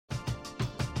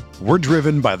We're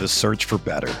driven by the search for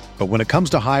better. But when it comes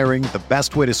to hiring, the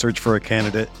best way to search for a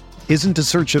candidate isn't to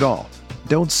search at all.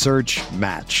 Don't search,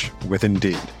 match with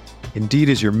Indeed. Indeed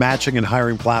is your matching and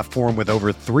hiring platform with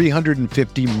over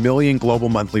 350 million global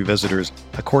monthly visitors,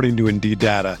 according to Indeed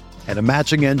data, and a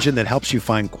matching engine that helps you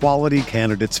find quality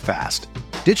candidates fast.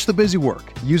 Ditch the busy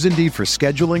work. Use Indeed for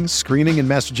scheduling, screening, and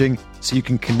messaging so you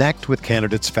can connect with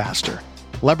candidates faster.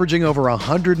 Leveraging over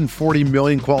 140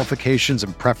 million qualifications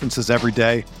and preferences every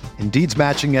day, Indeed's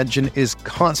matching engine is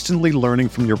constantly learning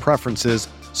from your preferences,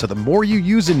 so the more you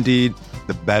use Indeed,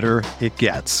 the better it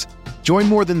gets. Join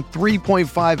more than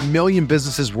 3.5 million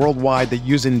businesses worldwide that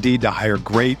use Indeed to hire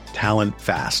great talent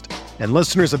fast. And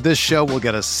listeners of this show will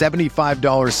get a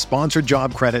 $75 sponsored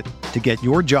job credit to get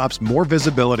your jobs more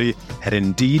visibility at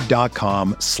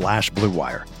Indeed.com/Blue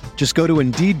Wire. Just go to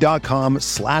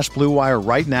Indeed.com/Blue Wire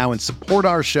right now and support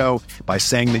our show by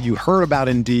saying that you heard about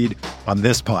Indeed on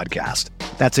this podcast.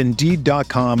 That's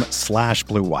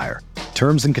Indeed.com/Blue Wire.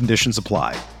 Terms and conditions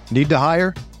apply. Need to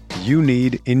hire? You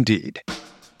need Indeed.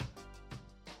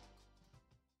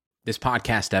 This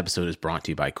podcast episode is brought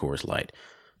to you by Coors Light.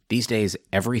 These days,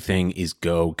 everything is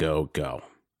go, go, go.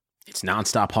 It's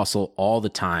nonstop hustle all the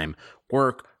time.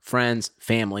 Work, friends,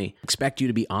 family expect you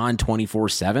to be on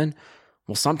 24/7.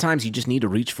 Well, sometimes you just need to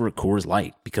reach for a Coors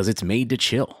Light because it's made to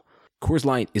chill. Coors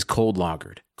Light is cold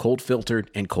lagered, cold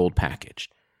filtered, and cold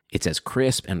packaged. It's as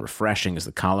crisp and refreshing as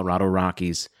the Colorado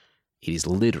Rockies. It is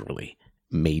literally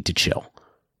made to chill.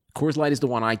 Coors Light is the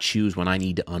one I choose when I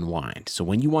need to unwind. So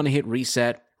when you want to hit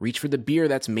reset, reach for the beer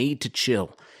that's made to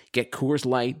chill. Get Coors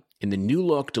Light in the new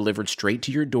look delivered straight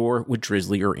to your door with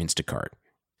Drizzly or Instacart.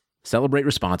 Celebrate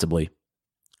responsibly.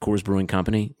 Coors Brewing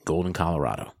Company, Golden,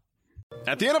 Colorado.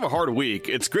 At the end of a hard week,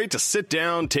 it's great to sit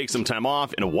down, take some time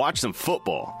off, and watch some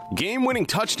football. Game-winning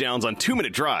touchdowns on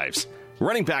 2-minute drives.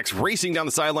 Running backs racing down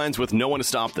the sidelines with no one to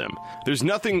stop them. There's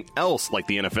nothing else like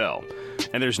the NFL.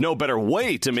 And there's no better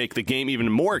way to make the game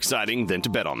even more exciting than to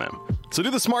bet on them. So do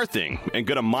the smart thing and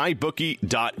go to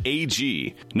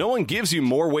mybookie.ag. No one gives you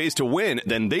more ways to win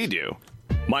than they do.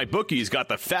 MyBookie's got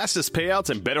the fastest payouts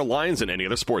and better lines than any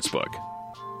other sportsbook.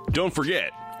 Don't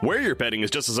forget, where you're betting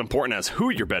is just as important as who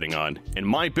you're betting on, and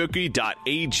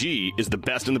mybookie.ag is the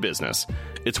best in the business.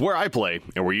 It's where I play,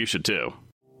 and where you should too.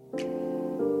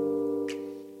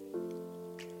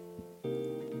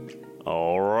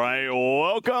 All right,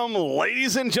 welcome,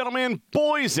 ladies and gentlemen,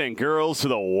 boys and girls, to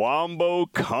the Wombo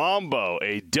Combo,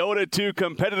 a Dota 2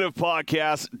 competitive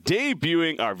podcast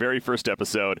debuting our very first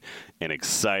episode, and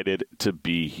excited to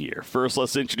be here. First,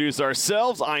 let's introduce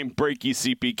ourselves. I'm Breaky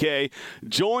CPK,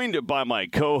 joined by my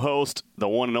co-host, the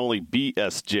one and only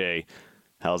BSJ.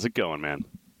 How's it going, man?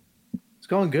 It's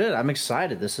going good. I'm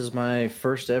excited. This is my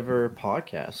first ever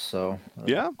podcast, so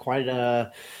yeah, quite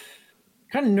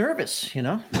kind of nervous, you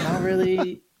know, not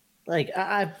really. Like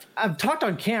I've talked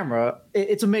on camera.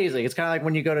 It's amazing. It's kind of like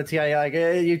when you go to TI, like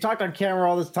you talked on camera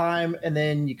all this time, and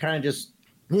then you kind of just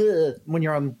when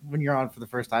you're on for the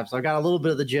first time. So I got a little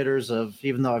bit of the jitters of,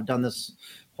 even though I've done this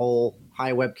whole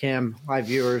high webcam, high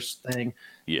viewers thing.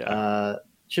 Yeah.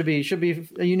 Should be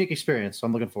a unique experience, so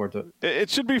I'm looking forward to it. It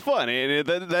should be fun, and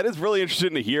that is really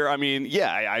interesting to hear. I mean, yeah,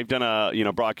 I've done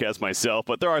a broadcast myself,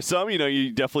 but there are some,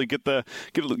 you definitely get the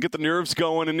nerves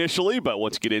going initially, but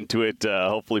once you get into it,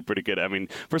 hopefully pretty good. I mean,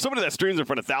 for somebody that streams in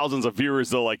front of thousands of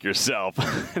viewers, though, like yourself,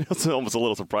 it's almost a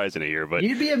little surprising to hear. But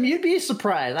you'd be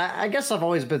surprised. I guess I've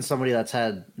always been somebody that's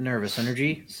had nervous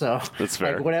energy, so that's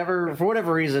fair. Like for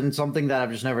whatever reason, something that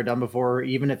I've just never done before,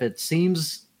 even if it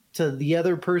seems to the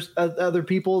other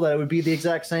people that it would be the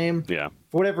exact same. Yeah.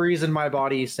 For whatever reason, my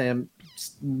body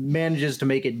manages to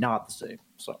make it not the same.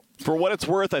 So for what it's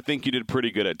worth, I think you did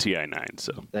pretty good at TI9.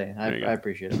 So I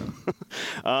appreciate it.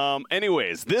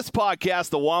 Anyways, this podcast,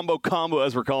 the Wombo Combo,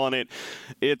 as we're calling it,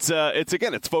 it's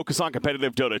focused on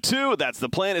competitive Dota 2. That's the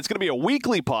plan. It's going to be a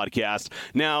weekly podcast.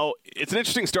 Now, it's an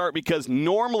interesting start because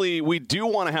normally we do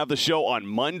want to have the show on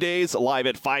Mondays, live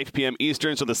at 5 p.m.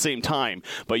 Eastern, so the same time.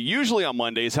 But usually on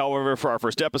Mondays, however, for our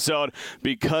first episode,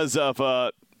 because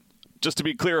of just to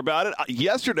be clear about it,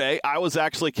 yesterday I was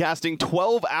actually casting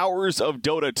 12 hours of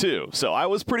Dota 2, so I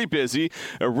was pretty busy.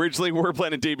 Originally, we were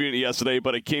planning to debut it yesterday,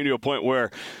 but it came to a point where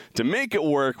to make it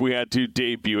work, we had to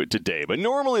debut it today. But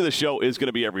normally the show is going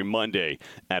to be every Monday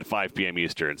at 5 p.m.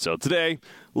 Eastern, so today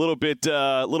a little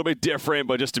bit different,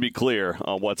 but just to be clear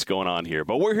on what's going on here.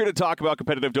 But we're here to talk about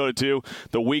competitive Dota 2,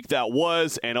 the week that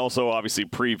was, and also obviously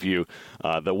preview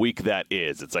the week that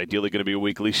is. It's ideally going to be a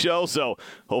weekly show, so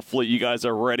hopefully you guys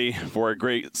are ready for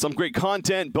some great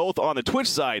content, both on the Twitch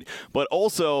side, but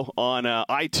also on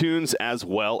iTunes as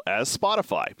well as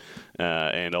Spotify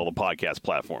and all the podcast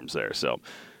platforms there. So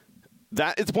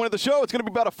that is the point of the show. It's going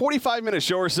to be about a 45-minute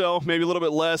show or so, maybe a little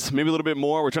bit less, maybe a little bit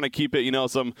more. We're trying to keep it,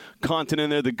 some content in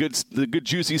there, the good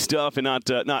juicy stuff, and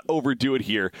not overdo it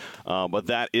here. But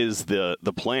that is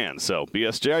the plan. So,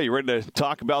 BSJ, are you ready to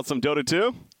talk about some Dota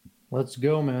 2? Let's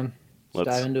go, man. Let's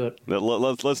dive into it.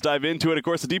 Let's dive into it. Of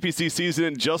course, the DPC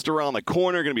season just around the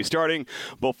corner, going to be starting.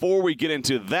 Before we get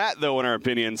into that, though, in our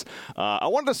opinions, I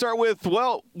wanted to start with,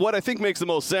 what I think makes the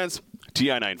most sense.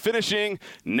 TI9 finishing.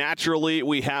 Naturally,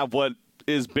 we have what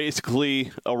is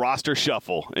basically a roster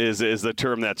shuffle is the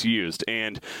term that's used.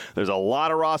 And there's a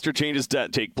lot of roster changes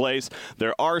that take place.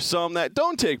 There are some that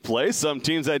don't take place, some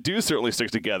teams that do certainly stick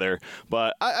together.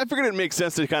 But I figured it makes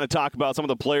sense to kind of talk about some of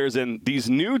the players in these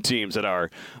new teams that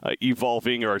are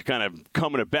evolving or kind of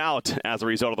coming about as a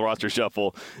result of the roster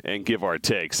shuffle and give our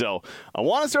take. So I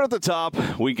want to start at the top.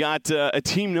 We got a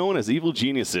team known as Evil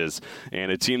Geniuses,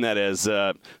 and a team that is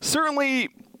certainly,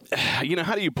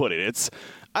 how do you put it?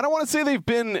 I don't want to say they've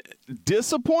been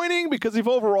disappointing because they've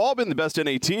overall been the best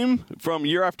NA team from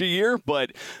year after year,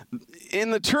 but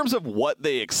in the terms of what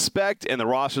they expect and the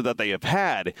roster that they have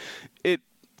had,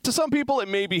 to some people, it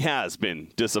maybe has been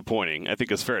disappointing, I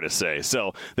think it's fair to say.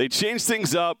 So they changed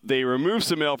things up. They removed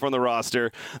Sumail from the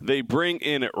roster. They bring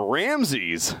in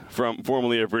Ramses,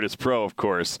 formerly of Virtus Pro, of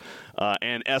course,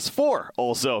 and S4,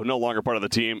 also no longer part of the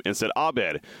team. Instead,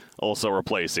 Abed also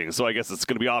replacing. So I guess it's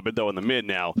going to be Abed, though, in the mid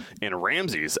now, and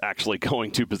Ramses actually going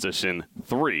to position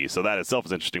 3. So that itself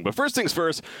is interesting. But first things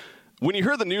first, when you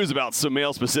heard the news about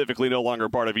Sumail specifically no longer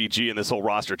part of EG and this whole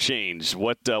roster change,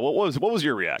 what was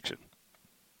your reaction?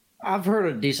 I've heard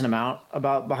a decent amount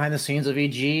about behind the scenes of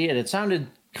EG, and it sounded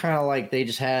kind of like they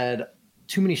just had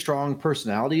too many strong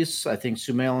personalities. I think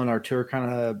Sumail and Artur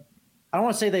kind of, I don't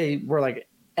want to say they were like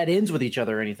at ends with each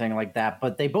other or anything like that,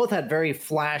 but they both had very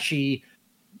flashy,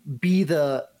 be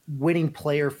the winning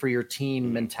player for your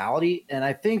team mentality. And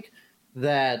I think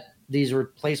that these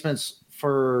replacements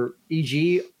for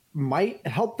EG might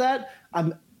help that.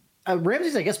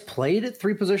 Ramses, I guess, played at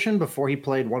 3 position before he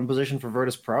played 1 position for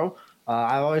Virtus Pro.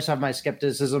 I always have my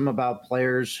skepticism about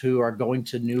players who are going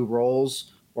to new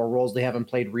roles or roles they haven't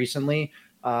played recently.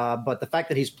 But the fact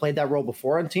that he's played that role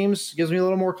before on teams gives me a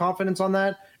little more confidence on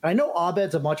that. And I know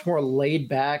Abed's a much more laid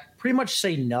back, pretty much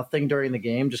say nothing during the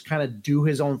game, just kind of do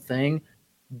his own thing.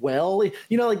 Well,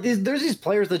 there's these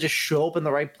players that just show up in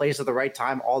the right place at the right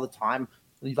time all the time.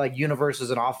 Like Universe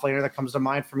is an off laner that comes to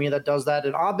mind for me that does that.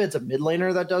 And Abed's a mid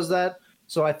laner that does that.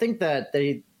 So I think that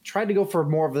they tried to go for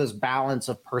more of this balance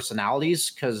of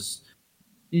personalities because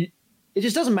it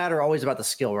just doesn't matter always about the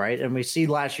skill, right? And we see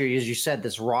last year, as you said,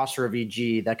 this roster of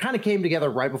EG that kind of came together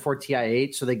right before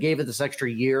TI8, so they gave it this extra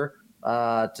year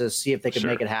to see if they could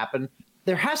make it happen.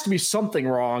 There has to be something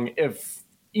wrong if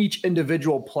each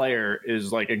individual player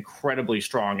is like incredibly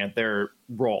strong at their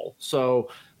role. So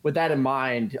with that in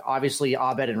mind, obviously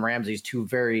Abed and Ramses, 2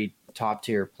 very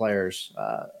top-tier players.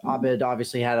 Abed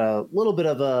obviously had a little bit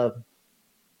of a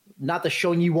not the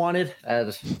showing you wanted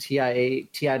as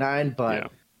TI9,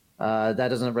 but that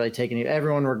doesn't really take any.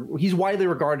 He's widely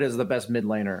regarded as the best mid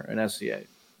laner in SCA.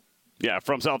 Yeah,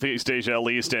 from Southeast Asia at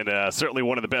least, and certainly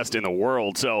one of the best in the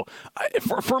world. So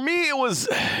for me, it was.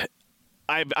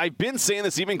 I've been saying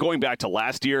this even going back to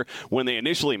last year when they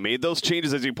initially made those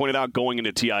changes, as you pointed out, going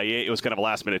into TI8. It was kind of a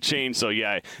last-minute change, so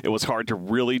yeah, it was hard to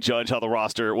really judge how the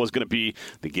roster was going to be.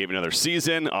 They gave another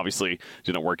season. Obviously,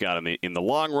 didn't work out in the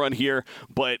long run here,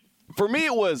 but for me,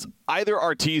 it was either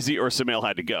Arteezy or Sumail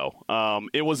had to go.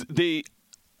 It was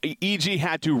EG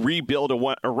had to rebuild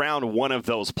around one of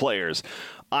those players.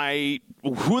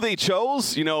 Who they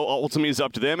chose, ultimately is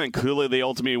up to them, and clearly they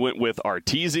ultimately went with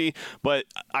Arteezy. But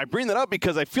I bring that up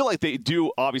because I feel like they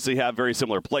do obviously have very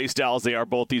similar play styles. They are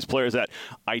both these players that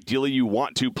ideally you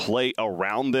want to play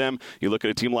around them. You look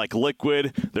at a team like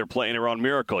Liquid, they're playing around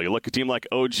Miracle. You look at a team like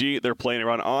OG, they're playing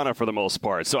around Ana for the most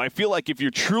part. So I feel like if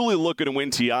you're truly looking to win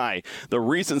TI, the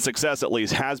recent success at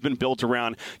least has been built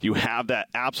around you have that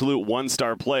absolute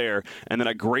one-star player and then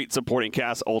a great supporting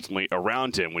cast ultimately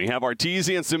around him. When you have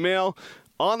Arteezy and Sumail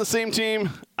on the same team,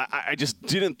 I just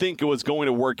didn't think it was going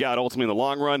to work out ultimately in the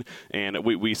long run, and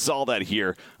we saw that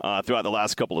here throughout the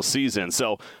last couple of seasons.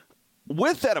 So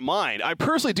with that in mind, I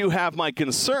personally do have my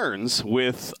concerns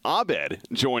with Abed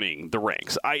joining the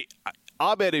ranks.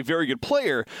 Abed, a very good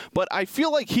player, but I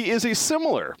feel like he is a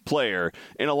similar player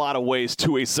in a lot of ways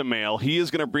to a Sumail. He is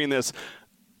going to bring this.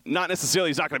 Not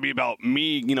necessarily, he's not going to be about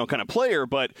me, kind of player,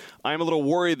 but I'm a little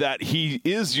worried that he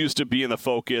is used to being the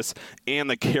focus and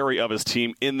the carry of his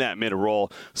team in that mid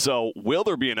role. So will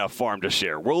there be enough farm to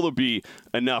share? Will there be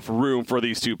enough room for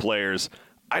these 2 players?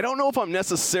 I don't know if I'm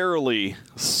necessarily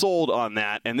sold on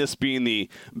that, and this being the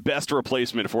best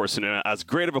replacement for Sununa. As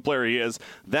great of a player he is,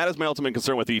 that is my ultimate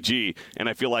concern with EG, and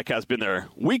I feel like has been their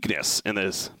weakness in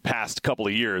this past couple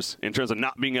of years in terms of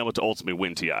not being able to ultimately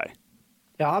win TI.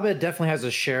 Yeah, Abed definitely has a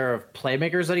share of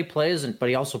playmakers that he plays, but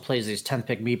he also plays these 10th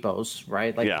pick meepos,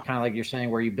 right? Like kind of like you're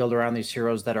saying, where you build around these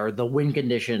heroes that are the win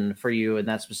condition for you in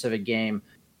that specific game.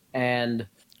 And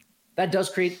that does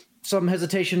create some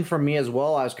hesitation from me as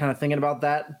well. I was kind of thinking about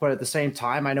that, but at the same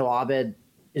time, I know Abed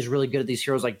is really good at these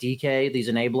heroes like DK, these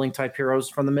enabling type heroes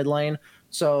from the mid lane.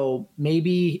 So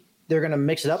maybe they're going to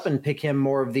mix it up and pick him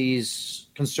more of these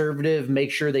conservative, make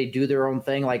sure they do their own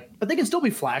thing. But they can still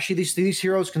be flashy. These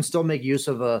heroes can still make use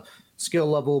of a skill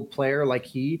level player like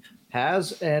he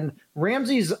has. And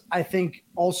Ramses, I think,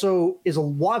 also is a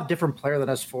lot different player than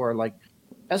S4. Like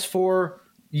S4,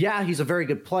 yeah, he's a very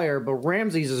good player, but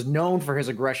Ramses is known for his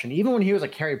aggression. Even when he was a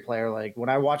carry player, like when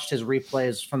I watched his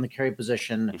replays from the carry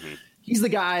position, he's the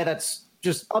guy that's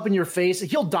just up in your face.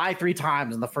 He'll die 3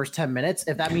 times in the first 10 minutes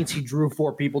if that means he drew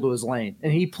 4 people to his lane.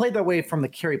 And he played that way from the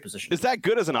carry position. Is that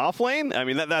good as an off lane? I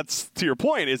mean, that's to your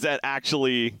point. Is that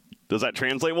actually, does that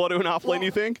translate well to an off lane, you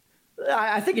think?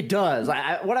 I think it does.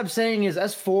 What I'm saying is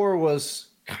S4 was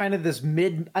kind of this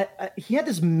he had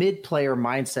this mid player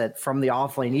mindset from the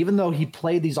off lane. Even though he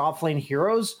played these off lane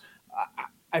heroes,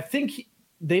 I think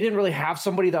they didn't really have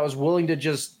somebody that was willing to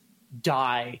just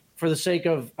die for the sake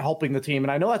of helping the team.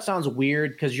 And I know that sounds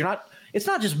weird because it's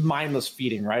not just mindless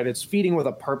feeding, right? It's feeding with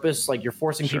a purpose. Like you're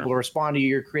forcing people to respond to you.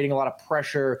 You're creating a lot of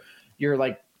pressure. You're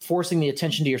like forcing the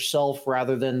attention to yourself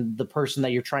rather than the person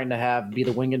that you're trying to have be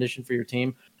the win condition for your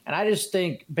team. And I just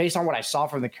think based on what I saw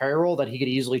from the carry role that he could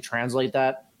easily translate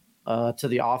that to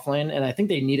the off lane. And I think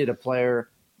they needed a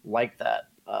player like that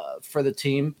for the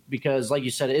team because like you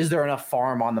said, is there enough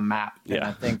farm on the map? Yeah. And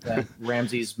I think that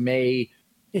Ramses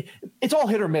it's all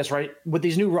hit or miss, right? With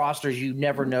these new rosters, you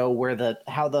never know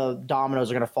how the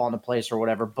dominoes are going to fall into place or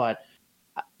whatever. But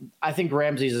I think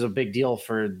Ramses is a big deal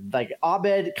for like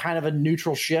Abed, kind of a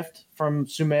neutral shift from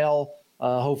Sumail.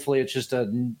 Hopefully, it's just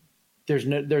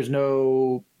there's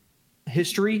no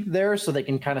history there, so they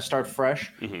can kind of start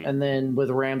fresh. And then with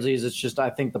Ramses, it's just I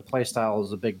think the play style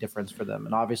is a big difference for them.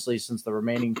 And obviously, since the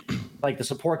remaining like the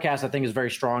support cast, I think is very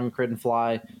strong. Crit and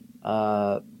Fly.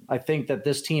 I think that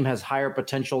this team has higher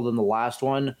potential than the last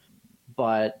one,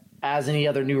 but as any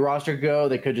other new roster go,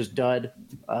 they could just dud.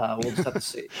 We'll just have to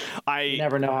see. You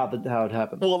never know how it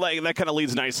happens. Well, that kind of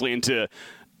leads nicely into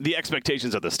the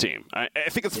expectations of this team. I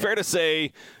think it's fair to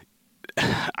say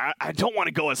I don't want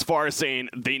to go as far as saying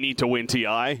they need to win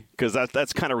TI because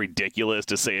that's kind of ridiculous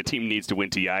to say a team needs to win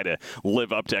TI to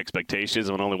live up to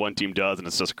expectations when only one team does and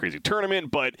it's just a crazy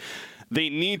tournament. But they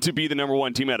need to be the number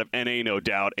 1 team out of NA, no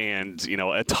doubt, and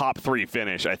a top 3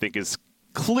 finish, I think, is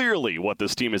clearly what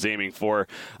this team is aiming for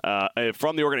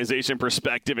from the organization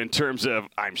perspective in terms of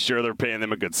I'm sure they're paying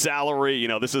them a good salary.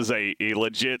 This is a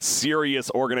legit, serious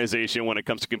organization when it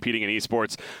comes to competing in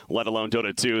esports, let alone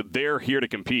Dota 2. They're here to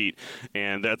compete,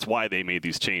 and that's why they made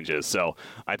these changes. So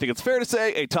I think it's fair to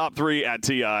say a top 3 at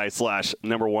TI /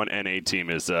 number 1 NA team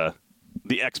is the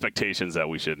expectations that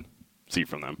we should see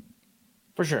from them.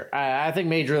 For sure. I think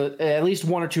at least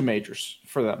 1 or 2 majors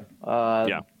for them.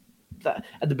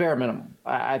 At the bare minimum.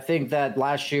 I think that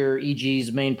last year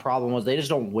EG's main problem was they just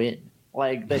don't win.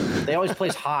 Like they always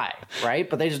place high, right?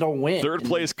 But they just don't win. Third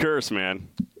place curse, man.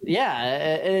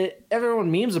 Yeah,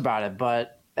 everyone memes about it,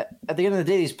 but at the end of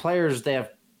the day, these players, they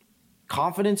have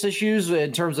confidence issues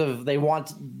in terms of they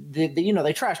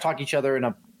trash talk each other in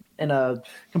a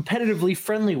competitively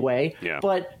friendly way,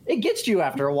 but it gets to you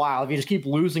after a while if you just keep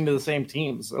losing to the same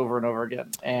teams over and over again.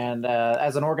 And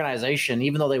as an organization,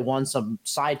 even though they won some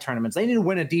side tournaments, they need to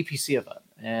win a DPC event,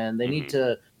 and they need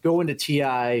to go into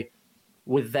TI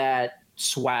with that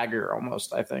swagger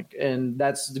almost, I think. And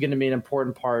that's going to be an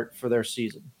important part for their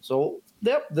season. So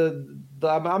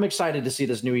I'm excited to see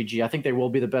this new EG. I think they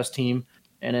will be the best team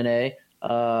in NA,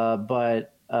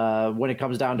 but when it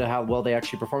comes down to how well they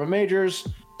actually perform in majors,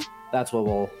 that's what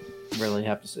we'll really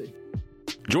have to see.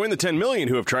 Join the 10 million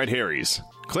who have tried Harry's.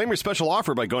 Claim your special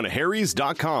offer by going to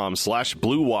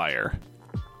harrys.com/Blue Wire.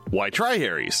 Why try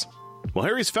Harry's? Well,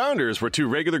 Harry's founders were 2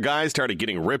 regular guys tired of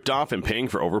getting ripped off and paying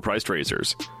for overpriced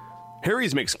razors.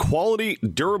 Harry's makes quality,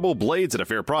 durable blades at a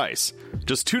fair price.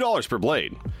 Just $2 per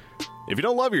blade. If you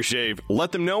don't love your shave,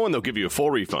 let them know and they'll give you a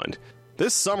full refund.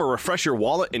 This summer, refresh your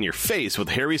wallet and your face with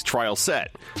Harry's Trial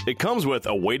Set. It comes with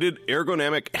a weighted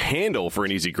ergonomic handle for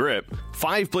an easy grip,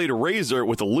 5-blade razor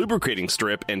with a lubricating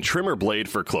strip and trimmer blade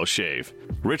for close shave,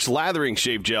 rich lathering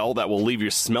shave gel that will leave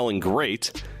you smelling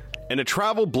great, and a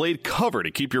travel blade cover to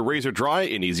keep your razor dry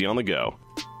and easy on the go.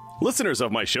 Listeners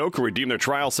of my show can redeem their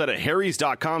trial set at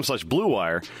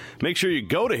harrys.com/bluewire. Make sure you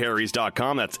go to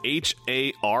harrys.com, that's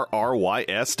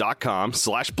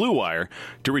HARRYS.com/bluewire,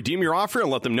 to redeem your offer and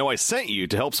let them know I sent you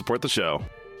to help support the show.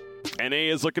 NA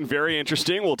is looking very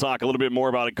interesting. We'll talk a little bit more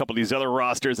about a couple of these other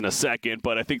rosters in a second,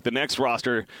 but I think the next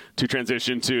roster to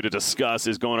transition to discuss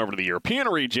is going over to the European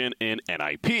region in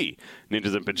NIP.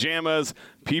 Ninjas in Pajamas,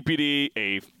 PPD,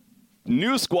 a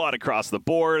new squad across the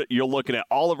board. You're looking at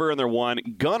Oliver in their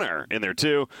 1, Gunnar in their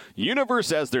 2,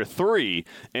 Universe as their 3,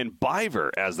 and Biver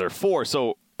as their 4.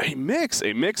 So a mix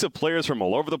of players from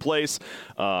all over the place.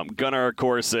 Gunnar, of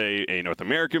course, a North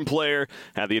American player,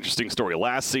 had the interesting story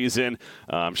last season.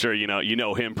 I'm sure you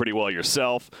know him pretty well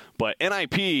yourself. But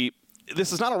NIP,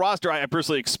 this is not a roster I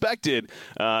personally expected,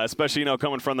 especially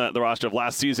coming from the roster of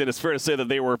last season. It's fair to say that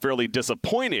they were fairly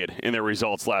disappointed in their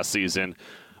results last season.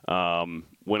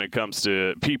 When it comes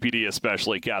to PPD,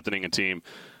 especially captaining a team.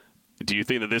 Do you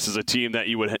think that this is a team that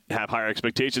you would have higher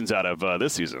expectations out of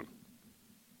this season?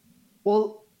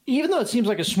 Well, even though it seems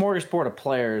like a smorgasbord of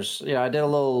players, I did a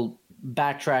little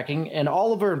backtracking, and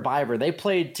Oliver and Biver, they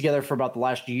played together for about the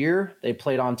last year. They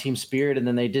played on Team Spirit, and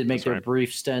then they did make their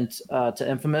brief stint to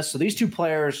Infamous. So these two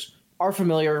players are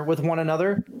familiar with one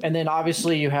another. And then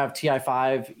obviously you have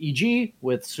TI5 EG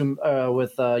with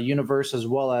Universe as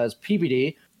well as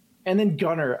PPD. And then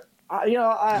Gunnar,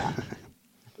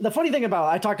 the funny thing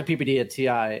about I talked to PPD at TI,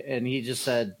 and he just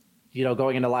said,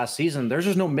 going into last season, there's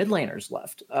just no mid laners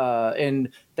left, and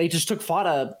they just took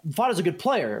Fada. Fada's a good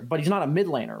player, but he's not a mid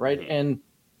laner, right? Mm-hmm. And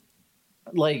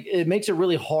it makes it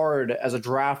really hard as a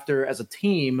drafter, as a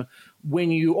team, when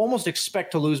you almost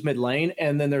expect to lose mid lane,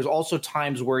 and then there's also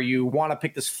times where you want to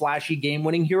pick this flashy game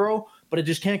winning hero, but it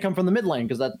just can't come from the mid lane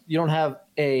because you don't have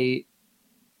a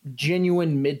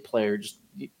genuine mid player. Just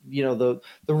the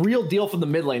real deal from the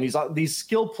mid lane. These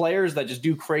skilled players that just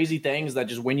do crazy things that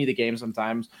just win you the game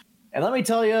sometimes. And let me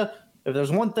tell you, if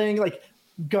there's one thing,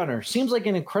 Gunnar seems like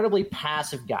an incredibly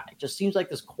passive guy. Just seems like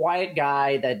this quiet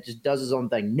guy that just does his own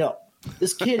thing. No,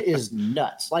 this kid is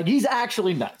nuts. He's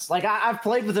actually nuts. I've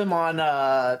played with him on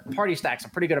Party Stacks a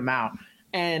pretty good amount,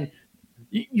 and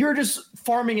you're just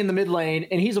farming in the mid lane,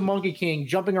 and he's a Monkey King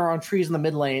jumping around trees in the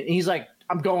mid lane, and he's like,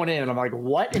 I'm going in. And I'm like,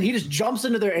 what? And he just jumps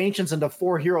into their Ancients into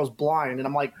 4 heroes blind. And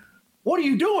I'm like, what are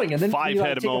you doing? And then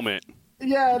 5-head moment.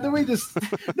 Then we just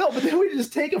then we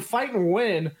just take a fight and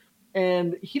win.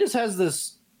 And he just has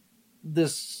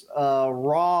this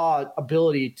raw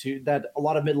ability that a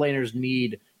lot of mid laners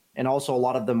need, and also a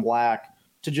lot of them lack,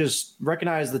 to just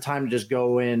recognize the time to just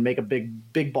go in, make a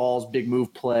big balls, big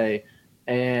move play.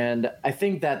 And I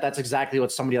think that's exactly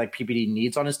what somebody like PPD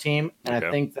needs on his team. And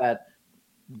I think that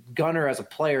Gunnar as a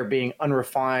player, being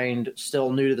unrefined,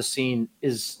 still new to the scene,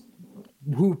 is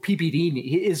who PPD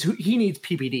needs. He needs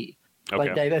PPD.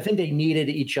 Okay. I think they needed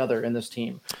each other in this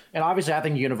team. And obviously I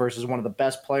think Universe is one of the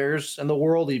best players in the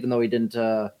world, even though he didn't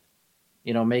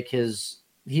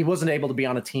he wasn't able to be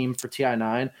on a team for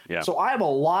TI9. Yeah. So I have a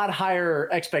lot higher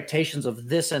expectations of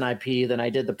this NIP than I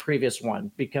did the previous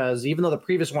one, because even though the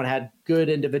previous one had good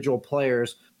individual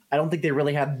players, I don't think they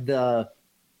really had the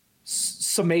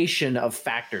summation of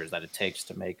factors that it takes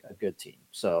to make a good team.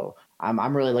 So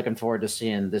I'm really looking forward to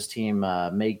seeing this team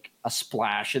make a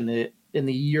splash in the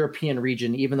European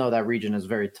region, even though that region is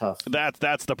very tough.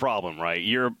 That's the problem, right?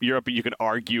 Europe, you could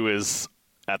argue, is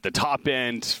at the top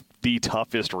end the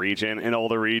toughest region in all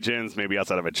the regions, maybe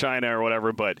outside of China or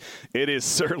whatever, but it is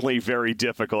certainly very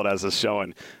difficult, as is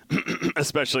shown,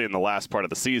 especially in the last part of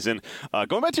the season.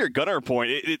 Going back to your Gunnar point,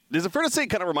 is it fair to say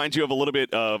it kind of reminds you of a little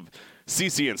bit of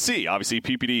CCNC? Obviously,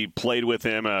 PPD played with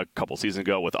him a couple seasons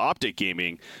ago with Optic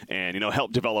Gaming, and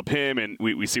helped develop him, and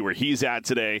we see where he's at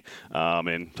today,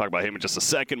 and talk about him in just a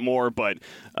second more. But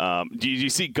do you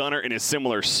see Gunnar in a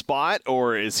similar spot,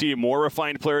 or is he a more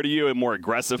refined player to you, a more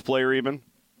aggressive player even?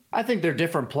 I think they're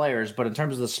different players, but in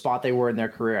terms of the spot they were in their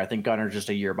career, I think Gunnar's just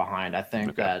a year behind. I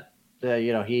think that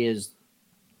he is.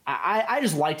 I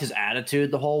just liked his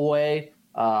attitude the whole way.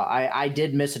 I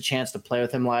did miss a chance to play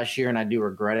with him last year, and I do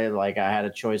regret it. I had a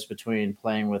choice between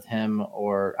playing with him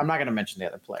or I'm not going to mention the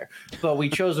other player, but we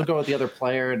chose to go with the other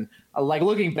player. And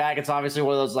looking back, it's obviously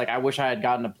one of those, I wish I had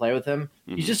gotten to play with him.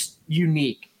 Mm-hmm. He's just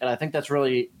unique. And I think that's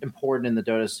really important in the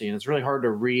Dota scene. It's really hard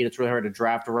to read. It's really hard to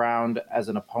draft around as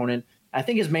an opponent. I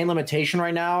think his main limitation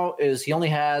right now is he only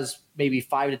has maybe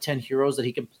 5 to 10 heroes that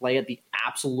he can play at the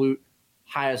absolute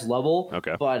highest level.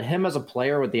 Okay. But him as a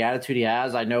player with the attitude he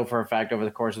has, I know for a fact over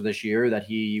the course of this year that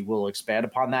he will expand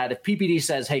upon that. If PPD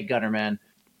says, hey, Gunnar, man,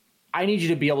 I need you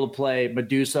to be able to play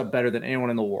Medusa better than anyone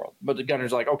in the world. But the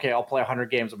Gunnar's like, okay, I'll play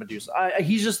 100 games of Medusa.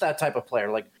 He's just that type of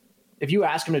player. If you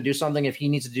ask him to do something, if he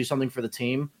needs to do something for the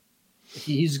team,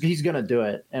 he's gonna do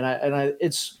it. And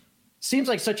it's seems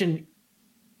like such an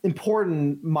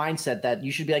important mindset that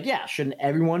you should be like, yeah, shouldn't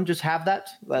everyone just have that?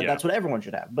 That's what everyone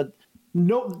should have. But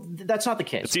no, that's not the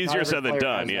case. It's easier said than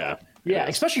done. Yeah. Yeah,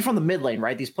 especially from the mid lane,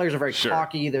 right? These players are very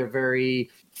cocky. They're very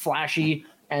flashy.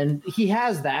 And he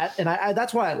has that. And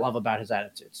that's what I love about his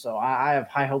attitude. So I have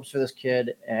high hopes for this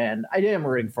kid. And I am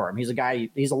rooting for him. He's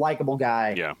a likable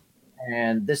guy. Yeah.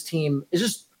 And this team is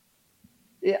just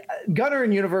Gunnar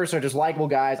and Universe are just likable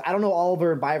guys. I don't know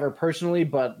Oliver and Biver personally,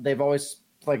 but they've always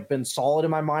been solid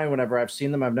in my mind whenever I've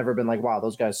seen them. I've never been like, wow,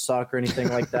 those guys suck or anything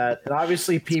like that. And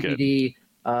obviously PPD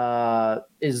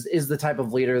is the type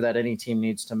of leader that any team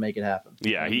needs to make it happen.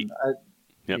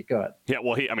 Yeah, go ahead. Yeah,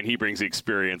 well, he brings the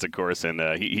experience, of course, and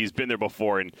he's been there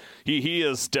before, and he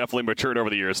has definitely matured over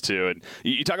the years, too. And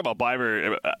you talk about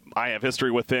Biver, I have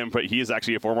history with him, but he is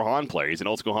actually a former Han player. He's an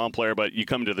old-school Han player, but you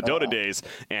come to the Dota days,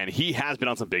 and he has been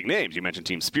on some big names. You mentioned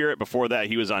Team Spirit. Before that,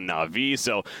 he was on Na'Vi,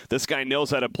 so this guy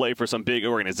knows how to play for some big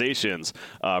organizations,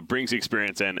 brings the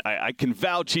experience, and I can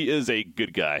vouch he is a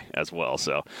good guy as well.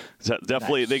 So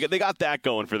definitely, nice. They got that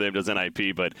going for them as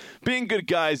NIP, but being good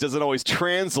guys doesn't always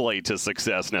translate to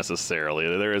success necessarily.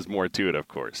 There is more to it, of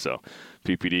course. So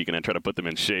PPD going to try to put them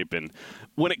in shape. And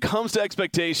when it comes to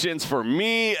expectations for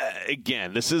me,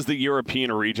 again, this is the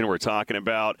European region we're talking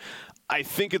about. I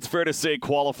think it's fair to say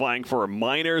qualifying for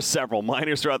several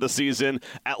minors throughout the season,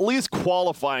 at least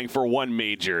qualifying for one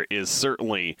major is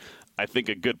certainly, I think,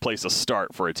 a good place to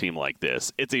start for a team like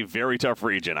this. It's a very tough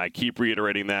region. I keep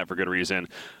reiterating that for good reason.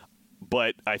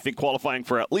 But I think qualifying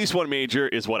for at least one major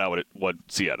is what I would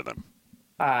see out of them.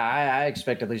 I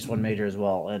expect at least one major as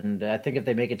well. And I think if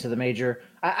they make it to the major,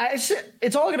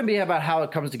 it's all going to be about how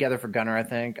it comes together for Gunnar, I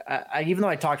think. Even though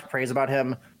I talked praise about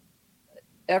him,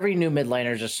 every new mid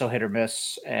laner is just so hit or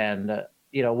miss. And,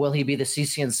 will he be the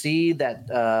CCNC that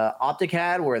Optic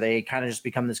had, where they kind of just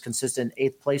become this consistent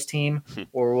 8th place team?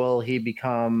 Or will he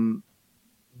become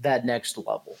that next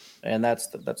level? And that's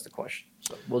the question.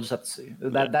 So we'll just have to see.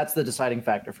 That's the deciding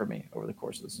factor for me over the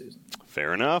course of the season.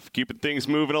 Fair enough. Keeping things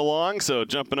moving along. So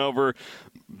jumping over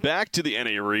back to the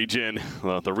NA region,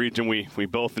 the region we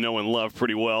both know and love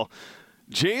pretty well.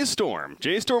 J-Storm.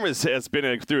 J-Storm has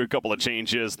been through a couple of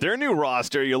changes. Their new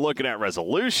roster, you're looking at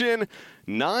Resolution,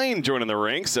 9 joining the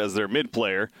ranks as their mid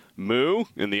player. Moo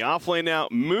in the offlane now.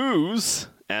 Moose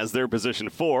as their position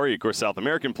 4, of course, South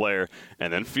American player.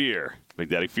 And then Fear. Big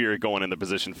Daddy Fear going in the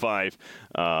position 5.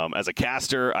 As a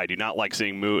caster, I do not like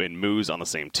seeing Moo and Moose on the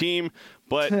same team,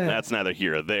 but that's neither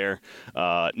here or there.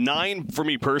 9, for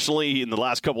me personally, in the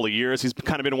last couple of years, he's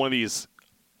kind of been one of these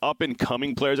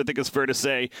up-and-coming players, I think it's fair to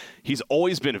say. He's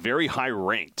always been very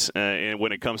high-ranked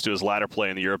when it comes to his ladder play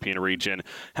in the European region.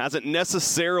 Hasn't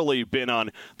necessarily been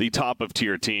on the top of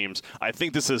tier teams. I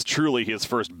think this is truly his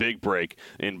first big break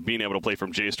in being able to play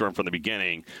from J-Storm from the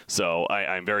beginning. So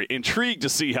I'm very intrigued to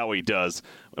see how he does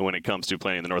when it comes to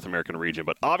playing in the North American region.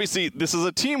 But obviously, this is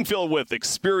a team filled with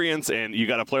experience, and you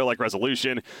got a player like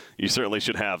Resolution. You certainly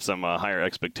should have some higher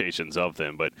expectations of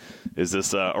them. But is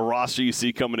this a roster you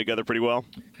see coming together pretty well?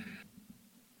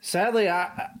 Sadly,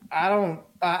 I don't.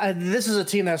 This is a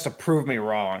team that has to prove me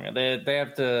wrong. They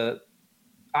have to.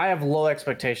 I have low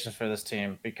expectations for this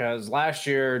team because last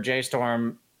year,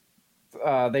 J-Storm,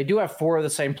 they do have 4 of the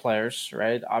same players,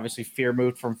 right? Obviously, Fear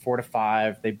moved from 4 to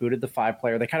 5. They booted the 5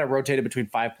 player. They kind of rotated between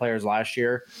 5 players last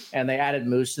year, and they added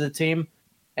Moose to the team.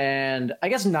 And I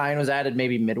guess 9 was added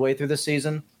maybe midway through the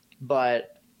season,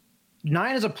 but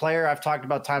 9 is a player I've talked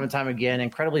about time and time again,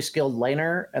 incredibly skilled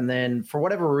laner. And then for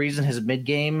whatever reason, his mid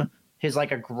game, his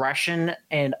aggression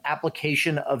and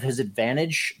application of his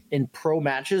advantage in pro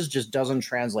matches just doesn't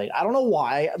translate. I don't know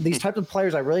why. These types of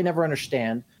players, I really never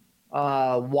understand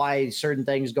why certain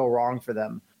things go wrong for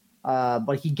them.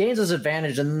 But he gains his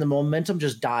advantage and then the momentum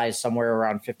just dies somewhere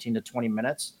around 15 to 20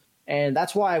 minutes. And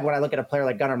that's why when I look at a player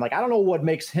like Gunnar, I'm like, I don't know what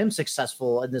makes him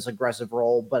successful in this aggressive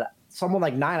role, but someone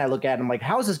like 9, I look at and I'm like,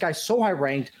 how is this guy so high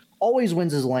ranked, always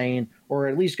wins his lane, or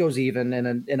at least goes even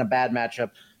in a bad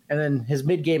matchup, and then his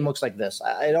mid game looks like this?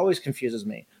 It always confuses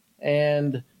me.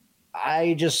 And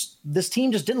this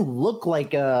team just didn't look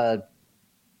like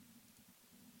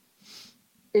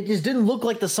it just didn't look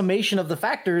like the summation of the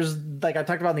factors like I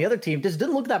talked about in the other team. It just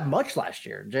didn't look that much last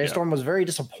year. J-Storm was very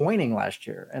disappointing last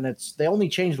year, and they only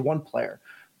changed 1 player.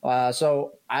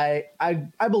 So I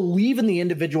believe in the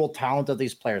individual talent of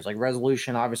these players, like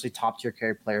Resolution, obviously top tier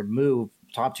carry player, Move,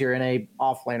 top tier NA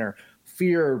offlaner,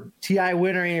 Fear, TI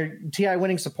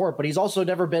winning support, but he's also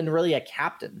never been really a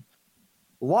captain.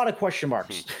 A lot of question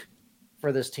marks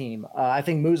for this team. I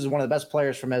think Moose is one of the best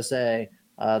players from SA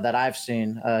that I've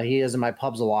seen. He is in my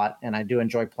pubs a lot, and I do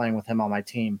enjoy playing with him on my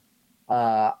team.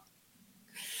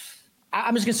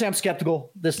 I'm just going to say I'm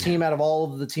skeptical. This team, out of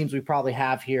all of the teams we probably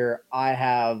have here, I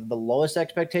have the lowest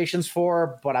expectations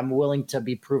for, but I'm willing to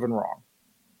be proven wrong.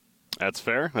 That's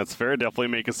fair. Definitely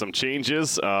making some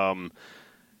changes.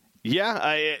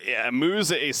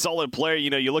 Moo's a solid player.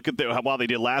 You look at how well they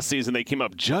did last season. They came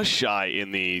up just shy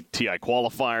in the TI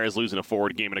qualifiers, losing a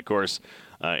forward game, and of course,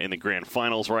 in the grand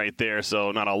finals right there.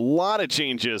 So not a lot of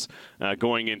changes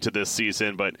going into this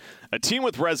season, but a team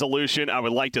with resolution, I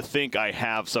would like to think I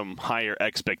have some higher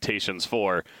expectations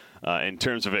for in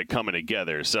terms of it coming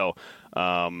together. So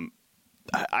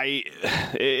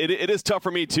it is tough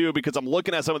for me too, because I'm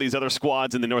looking at some of these other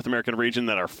squads in the North American region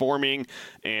that are forming,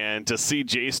 and to see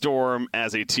J-Storm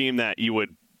as a team that you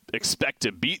would expect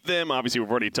to beat them. Obviously,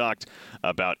 we've already talked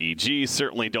about EG.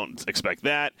 Certainly don't expect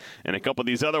that. And a couple of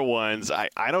these other ones,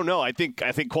 I don't know. I think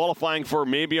qualifying for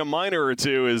maybe a minor or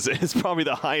two is probably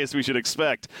the highest we should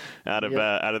expect out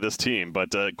of this team.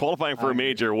 But qualifying for a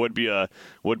major would be a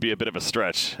bit of a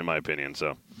stretch, in my opinion.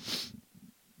 So.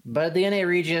 But the NA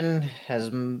region,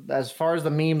 as far as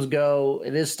the memes go,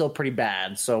 it is still pretty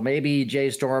bad. So maybe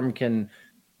J-Storm can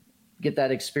get that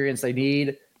experience they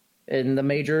need in the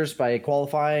majors by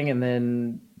qualifying and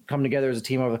then come together as a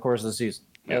team over the course of the season.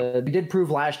 They did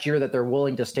prove last year that they're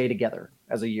willing to stay together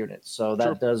as a unit. So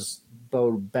that does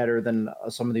bode better than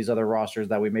some of these other rosters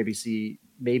that we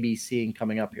maybe seeing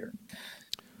coming up here.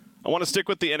 I want to stick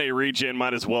with the NA region,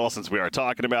 might as well, since we are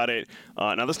talking about it.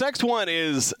 Now, this next one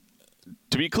is,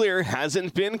 to be clear,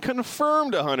 hasn't been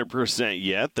confirmed 100%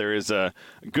 yet. There is a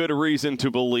good reason to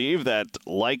believe that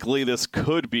likely this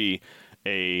could be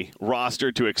a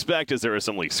roster to expect, as there are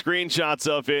some leaked screenshots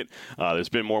of it. There's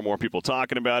been more and more people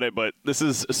talking about it, but this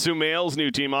is Sumail's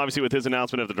new team, obviously, with his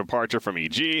announcement of the departure from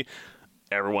EG.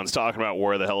 Everyone's talking about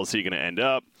where the hell is he going to end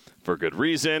up, for good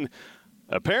reason.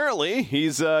 Apparently,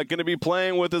 he's going to be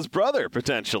playing with his brother,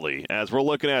 potentially, as we're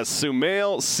looking at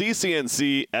Sumail,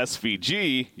 CCNC,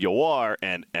 SVG, Yawar,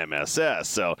 and MSS.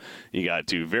 So you got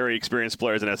two very experienced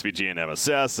players in SVG and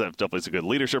MSS. Definitely a good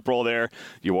leadership role there.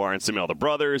 Yawar and Sumail, the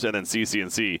brothers, and then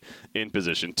CCNC in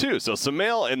position 2. So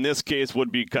Sumail, in this case,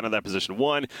 would be kind of that position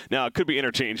 1. Now, it could be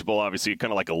interchangeable, obviously,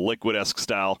 kind of like a Liquid-esque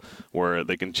style, where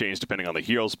they can change depending on the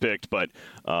heroes picked. But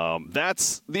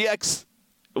that's the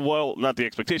well, not the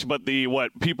expectation, but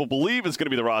what people believe is going to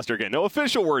be the roster. Again, no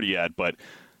official word yet, but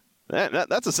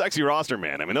that's a sexy roster,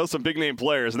 man. I mean, those are some big-name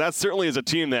players, and that certainly is a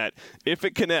team that, if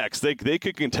it connects, they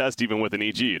could contest even with an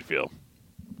EG, you'd feel.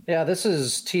 Yeah, this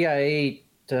is TI8,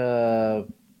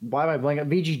 why am I blanking?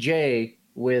 VGJ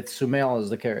with Sumail as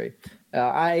the carry.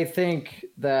 I think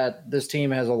that this team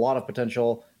has a lot of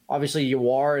potential. Obviously,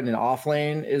 Yawar in an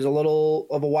off-lane is a little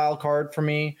of a wild card for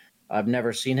me. I've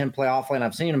never seen him play offlane.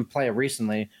 I've seen him play it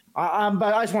recently. But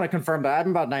I just want to confirm that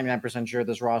I'm about 99% sure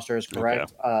this roster is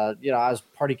correct. Okay. I was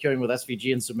party queuing with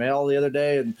SVG and Sumail the other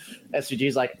day, and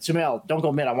SVG's like, Sumail, don't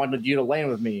go mid. I wanted you to lane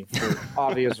with me for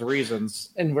obvious reasons.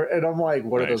 And I'm like,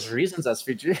 what are those reasons,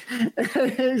 SVG?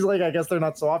 He's like, I guess they're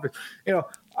not so obvious.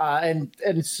 And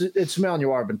Sumail and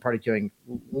Yawar have been party queuing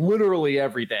literally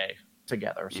every day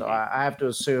together. So I have to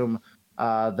assume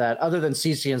that other than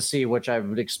CCNC, which I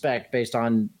would expect based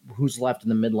on who's left in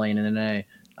the mid lane in NA,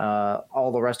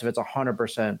 all the rest of it's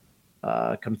 100%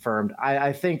 confirmed.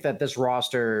 I think that this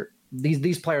roster,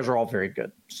 these players are all very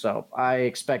good. So I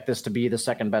expect this to be the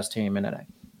second best team in NA.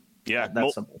 Yeah,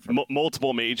 that's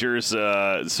multiple majors.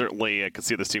 Certainly, I could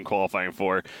see this team qualifying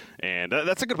for, and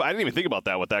that's a good. I didn't even think about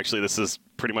that. With actually, this is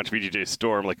pretty much VGJ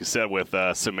Storm, like you said, with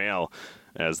Sumail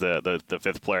as the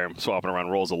fifth player. I'm swapping around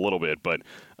roles a little bit, but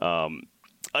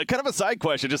kind of a side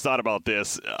question. Just thought about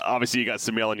this. Obviously, you got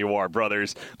Sumail and Yawar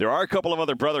brothers. There are a couple of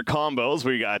other brother combos.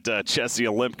 We got Chessie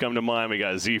and Limp come to mind. We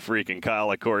got Z Freak and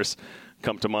Kyle, of course,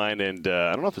 come to mind. And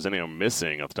I don't know if there's anyone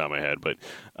missing off the top of my head, but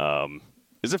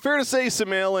is it fair to say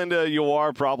Sumail and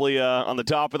Yawar probably on the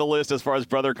top of the list as far as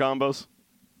brother combos?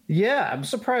 Yeah, I'm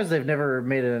surprised they've never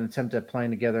made an attempt at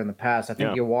playing together in the past. I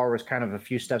think Yawar was kind of a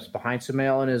few steps behind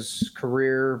Sumail in his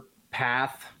career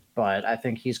path, but I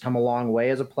think he's come a long way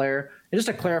as a player. And just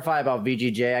to clarify about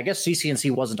VGJ, I guess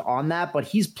CCNC wasn't on that, but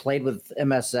he's played with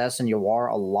MSS and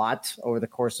Yawar a lot over the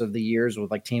course of the years with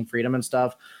like Team Freedom and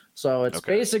stuff. So it's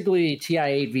basically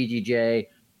TI8 VGJ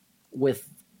with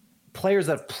players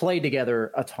that have played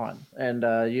together a ton. And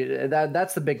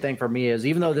that's the big thing for me is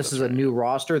even though this is a new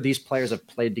roster, these players have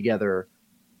played together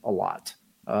a lot.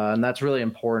 And that's really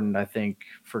important, I think,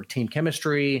 for team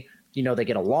chemistry. They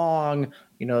get along.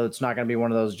 It's not going to be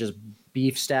one of those just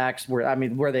beef stacks where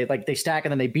they stack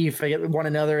and then they beef one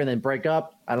another and then break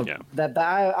up.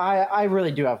 I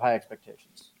really do have high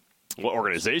expectations. What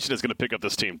organization is going to pick up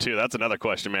this team, too? That's another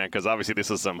question, man, because obviously this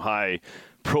is some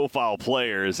high-profile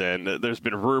players, and there's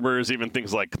been rumors, even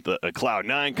things like the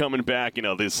Cloud9 coming back. You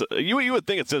know, this you would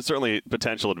think it's certainly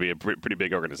potential to be a pretty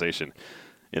big organization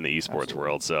in the esports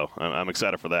world. So I'm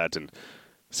excited for that and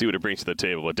see what it brings to the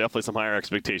table. But definitely some higher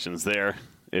expectations there,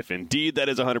 if indeed that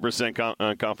is 100%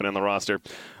 confident in the roster.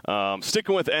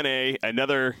 Sticking with NA,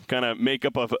 another kind of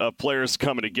makeup of players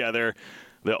coming together.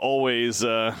 The always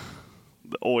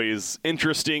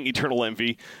interesting Eternal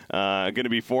Envy. Going to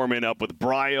be forming up with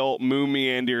Bryle,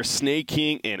 Moonmeander, Snake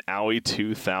King, and Owie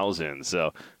 2000. So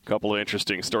a couple of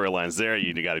interesting storylines there.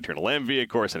 You got Eternal Envy, of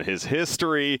course, and his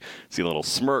history. See a little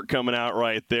smirk coming out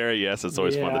right there. Yes, it's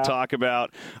always fun to talk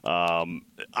about.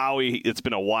 Owie, it's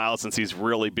been a while since he's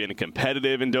really been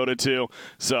competitive in Dota 2.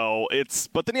 So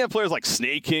but then you have players like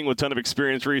Snake King with a ton of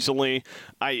experience recently.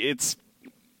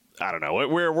 I don't know.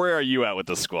 Where are you at with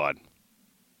this squad?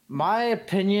 My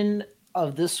opinion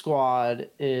of this squad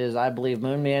is I believe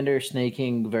Moonmeander, Snake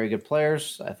King, very good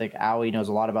players. I think Owie knows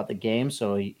a lot about the game,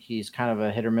 so he's kind of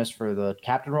a hit or miss for the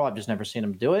captain role. I've just never seen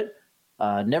him do it.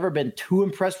 Never been too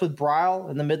impressed with Bryle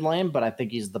in the mid lane, but I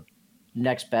think he's the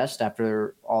next best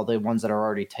after all the ones that are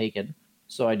already taken.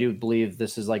 So I do believe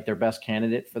this is like their best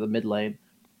candidate for the mid lane.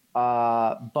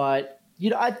 But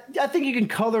I think you can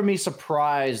color me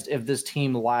surprised if this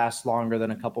team lasts longer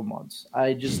than a couple months.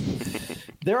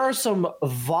 There are some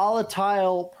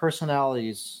volatile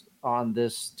personalities on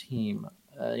this team.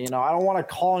 I don't want to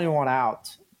call anyone out,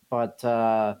 but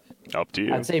up to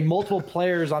you. I'd say multiple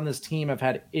players on this team have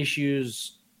had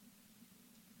issues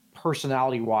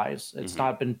personality-wise. It's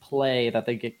not been play that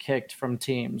they get kicked from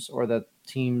teams or that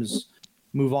teams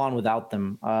move on without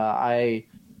them.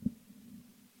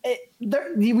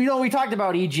 We talked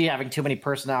about EG having too many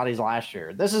personalities last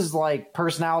year. This is like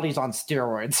personalities on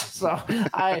steroids. So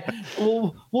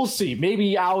we'll see.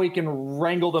 Maybe Owie can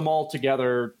wrangle them all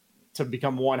together to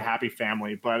become one happy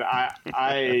family. But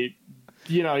I'm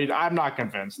not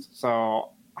convinced.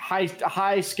 So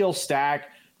high skill stack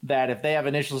that if they have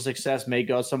initial success may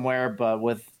go somewhere. But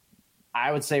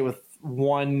I would say with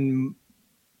one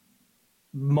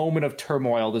moment of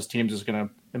turmoil, this team's just going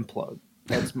to implode.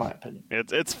 That's my opinion.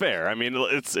 It's fair. I mean,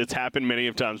 it's happened many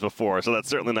of times before, so that's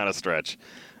certainly not a stretch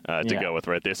to go with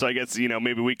right there. So I guess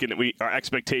maybe our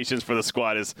expectations for the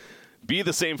squad is be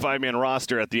the same 5-man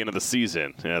roster at the end of the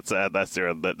season. That's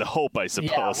the hope, I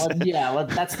suppose.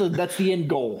 That's the end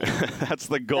goal. That's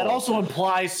the goal. That also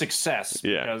implies success.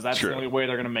 Yeah, because that's the only way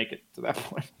they're going to make it to that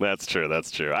point. That's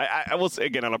true. I will say,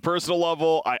 again, on a personal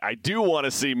level, I do want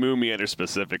to see Moonmeander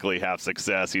specifically have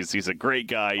success. He's a great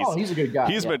guy. He's a good guy.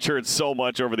 He's matured so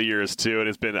much over the years too, and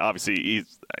it's been obviously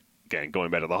again,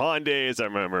 going back to the Han days, I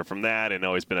remember from that, and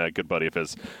always been a good buddy of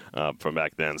his from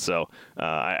back then. So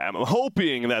I'm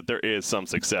hoping that there is some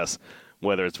success,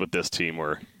 whether it's with this team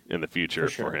or in the future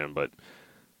for him. But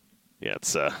yeah,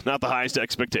 it's not the highest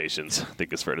expectations, I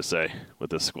think it's fair to say, with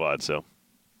this squad. So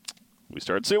we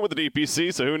start soon with the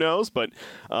DPC, so who knows? But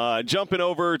jumping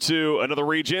over to another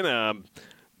region,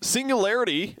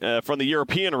 Singularity from the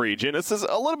European region. This is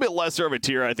a little bit lesser of a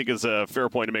tier, I think is a fair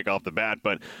point to make off the bat,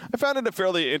 but I found it a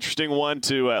fairly interesting one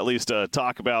to at least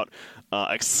talk about.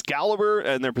 Excalibur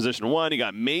in their position 1. You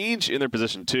got Mage in their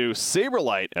position 2,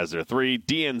 Saberlight as their 3,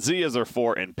 DNZ as their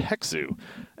 4, and Pexu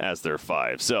as their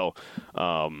 5. So,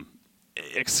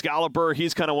 Excalibur,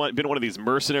 he's kind of been one of these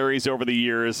mercenaries over the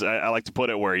years. I like to put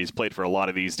it where he's played for a lot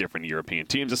of these different European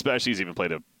teams, especially. He's even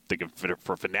played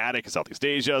for Fnatic in Southeast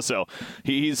Asia, so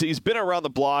he's been around the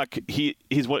block.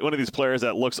 He's one of these players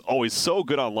that looks always so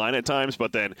good online at times,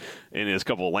 but then in his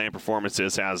couple of LAN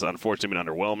performances has unfortunately been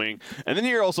underwhelming. And then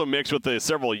you're also mixed with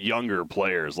several younger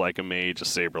players like a Mage, a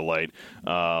Saberlight.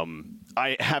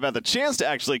 I have had the chance to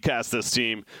actually cast this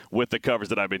team with the coverage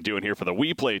that I've been doing here for the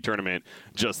We Play tournament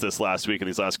just this last week and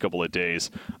these last couple of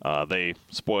days.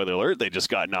 Spoiler alert, they just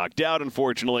got knocked out,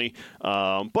 unfortunately.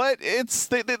 But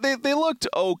they looked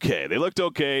okay. They looked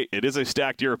okay. It is a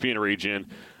stacked European region.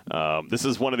 This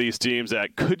is one of these teams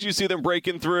that could you see them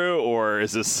breaking through, or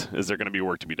is there going to be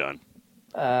work to be done?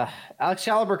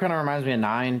 Excalibur kind of reminds me of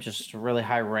Nine, just a really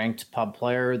high-ranked pub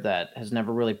player that has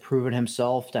never really proven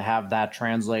himself to have that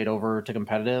translate over to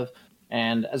competitive.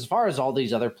 And as far as all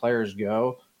these other players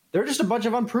go, they're just a bunch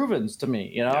of unprovens to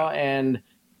me, Yeah. And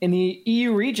in the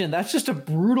EU region, that's just a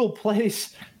brutal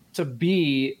place to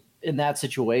be in that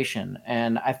situation.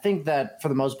 And I think that for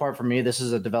the most part, for me, this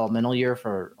is a developmental year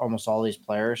for almost all these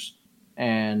players.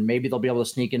 And maybe they'll be able to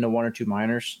sneak into 1 or 2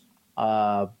 minors.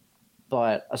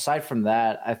 But aside from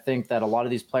that, I think that a lot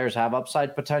of these players have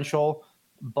upside potential,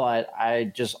 but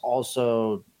I just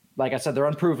also like I said, they're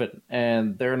unproven,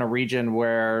 and they're in a region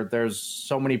where there's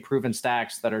so many proven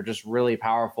stacks that are just really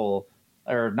powerful,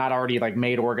 or not already like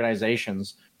made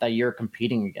organizations that you're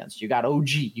competing against. You got OG,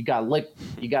 you got Liquid,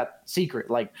 you got Secret,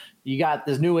 like you got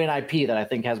this new NIP that I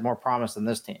think has more promise than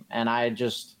this team. And I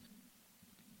just,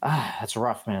 that's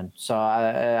rough, man. So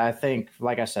I think,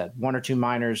 like I said, 1 or 2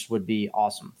 minors would be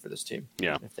awesome for this team.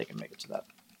 Yeah, if they can make it to that.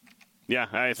 Yeah,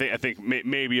 I think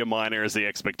maybe a minor is the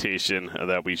expectation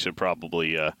that we should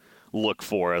probably look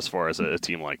for as far as a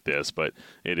team like this. But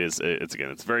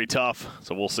it's very tough.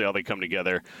 So we'll see how they come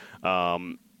together.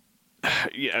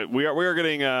 Yeah, we are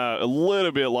getting a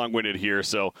little bit long-winded here,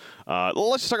 so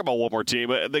let's just talk about one more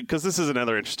team, because this is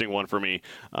another interesting one for me.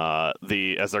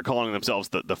 As they're calling themselves,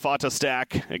 the Fata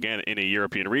stack, again in a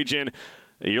European region.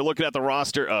 You're looking at the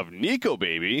roster of Nico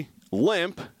Baby,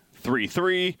 Limp,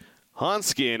 3-3,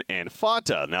 Hanskin, and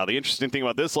Fata. Now, the interesting thing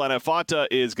about this lineup, Fata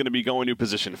is going to be going to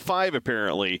position 5,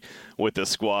 apparently, with the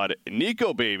squad.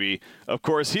 Nico Baby, of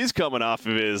course, he's coming off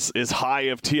of his high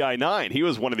of TI9. He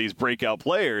was one of these breakout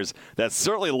players that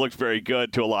certainly looked very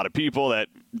good to a lot of people that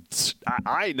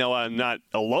I know I'm not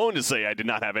alone to say I did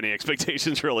not have any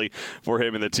expectations, really, for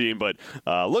him in the team, but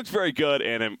looked very good,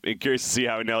 and I'm curious to see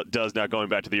how he does now going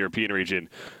back to the European region,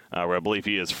 where I believe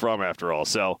he is from, after all.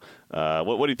 So,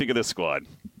 what do you think of this squad?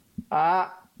 I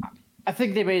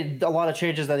think they made a lot of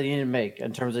changes that they needed to make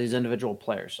in terms of these individual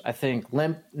players. I think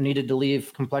Limp needed to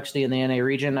leave complexity in the NA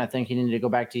region. I think he needed to go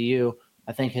back to EU.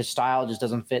 I think his style just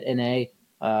doesn't fit NA.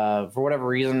 For whatever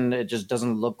reason, it just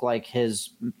doesn't look like his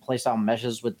playstyle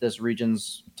meshes with this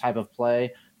region's type of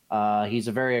play. He's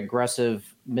a very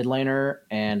aggressive mid laner,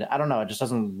 and I don't know, it just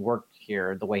doesn't work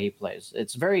here the way he plays.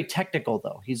 It's very technical,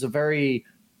 though. He's a very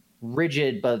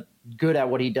rigid but good at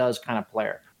what he does kind of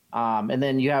player. And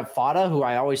then you have Fata, who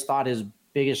I always thought his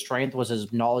biggest strength was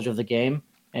his knowledge of the game,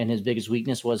 and his biggest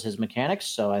weakness was his mechanics.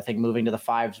 So I think moving to the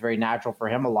 5 is very natural for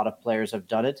him. A lot of players have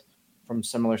done it from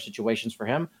similar situations for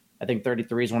him. I think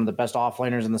 33 is one of the best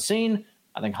offlaners in the scene.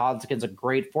 I think Hodgskin's a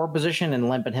great 4 position, and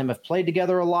Limp and him have played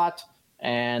together a lot.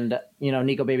 And,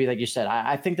 Nico Baby, like you said,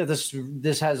 I think that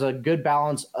this has a good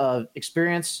balance of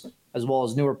experience as well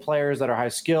as newer players that are high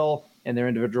skill in their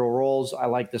individual roles. I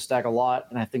like this stack a lot,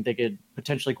 and I think they could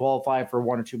potentially qualify for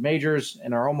 1 or 2 majors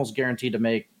and are almost guaranteed to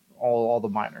make all the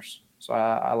minors. So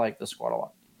I like this squad a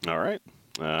lot. All right.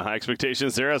 High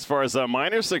expectations there as far as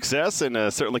minor success, and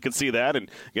certainly could see that.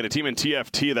 And again, a team in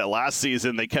TFT that last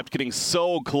season, they kept getting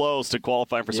so close to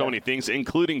qualifying for so many things,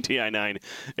 including TI9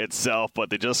 itself, but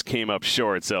they just came up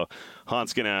short. So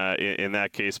Hanskin, in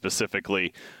that case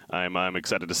specifically, I'm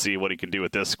excited to see what he can do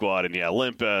with this squad. And yeah,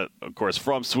 Limp, of course,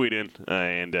 from Sweden,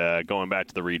 and going back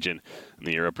to the region, in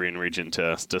the European region,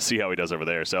 to see how he does over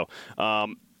there. So,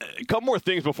 a couple more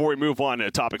things before we move on to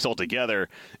topics altogether.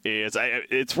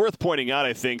 It's worth pointing out,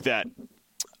 I think, that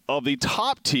of the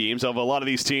top teams, of a lot of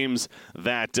these teams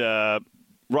that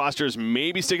rosters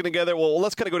may be sticking together, well,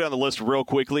 let's kind of go down the list real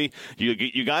quickly.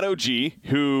 You got OG,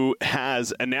 who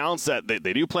has announced that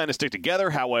they do plan to stick together.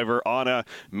 However, Ana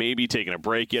may be taking a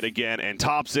break yet again, and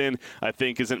Thompson, I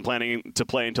think, isn't planning to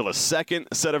play until the second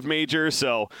set of majors,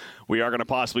 so we are going to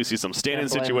possibly see some stand-in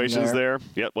situations there.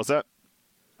 Yep, what's that?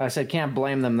 I said can't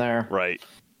blame them there. Right.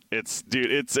 It's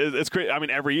crazy. I mean,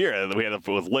 every year we had it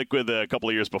with Liquid a couple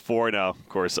of years before. Now, of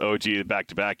course, OG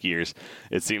back-to-back years.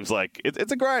 It seems like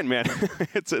it's a grind, man.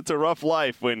 it's a rough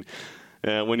life when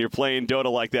you're playing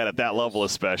Dota like that at that level,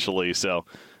 especially. So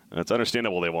it's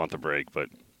understandable they want the break, but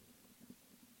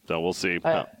so we'll see.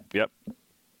 Yep.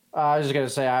 I was just gonna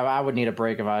say I would need a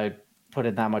break if I put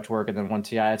in that much work and then one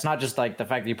TI. It's not just like the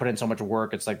fact that you put in so much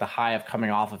work. It's like the high of coming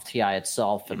off of TI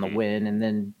itself and the win, and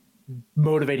then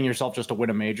motivating yourself just to win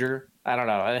a major. I don't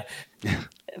know.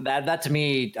 That to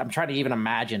me, I'm trying to even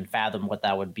fathom what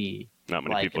that would be. Not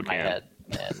many people can.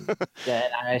 And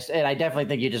I definitely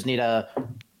think you just need a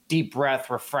deep breath,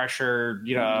 refresher,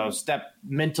 step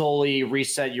mentally,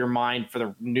 reset your mind for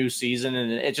the new season. And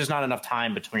it's just not enough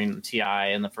time between TI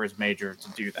and the first major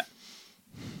to do that.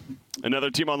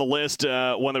 Another team on the list,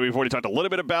 one that we've already talked a little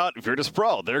bit about, Virtus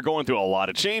Pro. They're going through a lot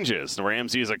of changes.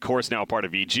 Ramsey is, of course, now a part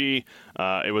of EG.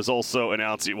 It was also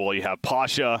announced, you have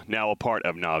Pasha now a part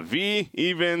of Na'Vi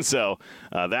even. So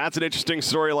that's an interesting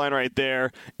storyline right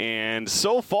there. And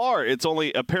so far, it's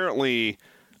only apparently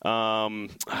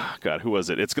God, who was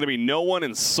it? It's going to be no one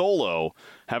in Solo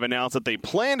have announced that they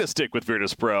plan to stick with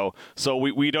Virtus Pro, so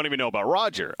we don't even know about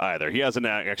Roger either. He hasn't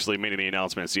actually made any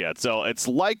announcements yet. So it's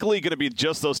likely going to be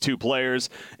just those two players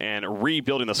and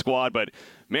rebuilding the squad. But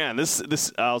man, this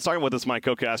I was talking with my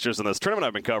co-casters in this tournament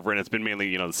I've been covering. It's been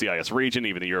mainly the CIS region,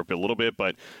 even the Europe a little bit,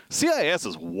 but CIS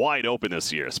is wide open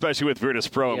this year, especially with Virtus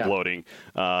Pro imploding.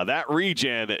 That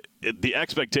region, the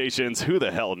expectations, who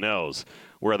the hell knows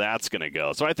where that's going to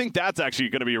go. So I think that's actually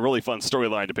going to be a really fun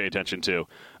storyline to pay attention to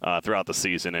throughout the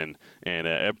season,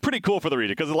 and pretty cool for the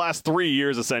region, because the last 3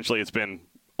 years, essentially, it's been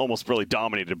almost really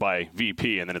dominated by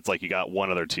VP, and then it's like you got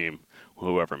one other team,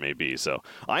 whoever it may be. So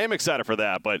I am excited for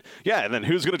that. But yeah, and then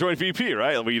who's going to join VP,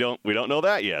 right? We don't know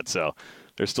that yet. So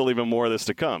there's still even more of this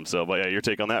to come. So, but yeah, your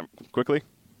take on that quickly?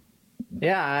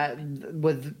 Yeah,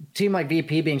 with a team like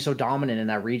VP being so dominant in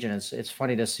that region, it's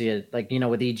funny to see it. Like,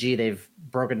 with EG, they've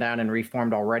broken down and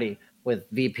reformed already. With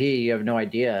VP, you have no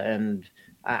idea. And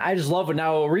I just love it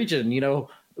now, a region,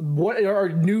 what are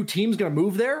new teams going to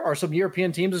move there? Are some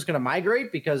European teams just going to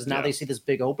migrate because now they see this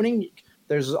big opening?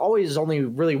 There's always only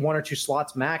really one or two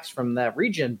slots max from that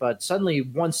region, but suddenly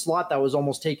one slot that was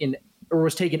almost taken or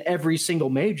was taken every single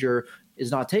major is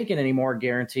not taken anymore,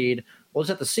 guaranteed. We'll just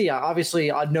have to see.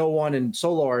 Obviously, No One and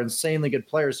Solo are insanely good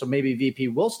players, so maybe VP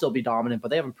will still be dominant, but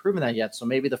they haven't proven that yet. So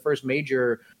maybe the first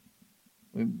major,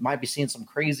 we might be seeing some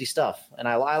crazy stuff. And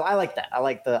I like that. I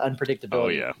like the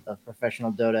unpredictability of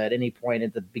professional Dota at any point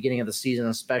at the beginning of the season,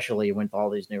 especially with all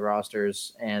these new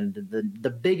rosters and the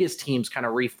biggest teams kind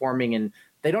of reforming, and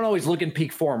they don't always look in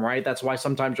peak form, right? That's why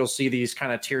sometimes you'll see these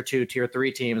kind of tier 2, tier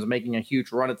 3 teams making a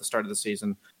huge run at the start of the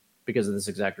season, because of this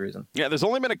exact reason. Yeah, there's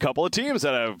only been a couple of teams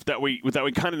that we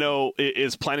kind of know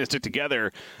is planning to stick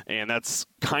together, and that's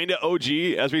kind of OG,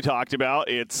 as we talked about.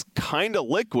 It's kind of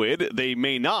Liquid. They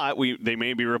may not. They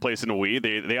may be replacing a We.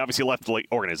 They obviously left the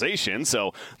organization,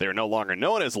 so they're no longer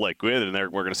known as Liquid, and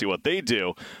we're going to see what they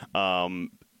do.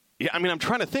 Yeah, I mean, I'm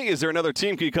trying to think, is there another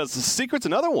team? Because Secret's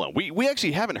another one. We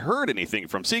actually haven't heard anything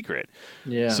from Secret.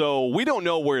 Yeah. So we don't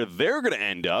know where they're going to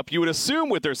end up. You would assume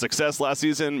with their success last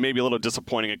season, maybe a little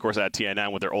disappointing, of course, at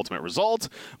TN9 with their ultimate result,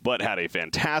 but had a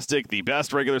fantastic, the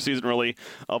best regular season, really,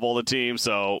 of all the teams.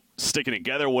 So sticking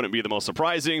together wouldn't be the most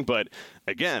surprising. But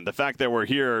again, the fact that we're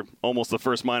here, almost the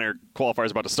first minor qualifiers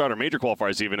about to start, or major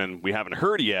qualifiers even, and we haven't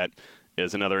heard yet,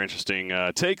 is another interesting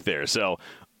take there. So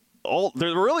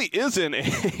there really isn't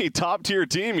a top-tier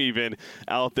team even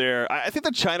out there. I think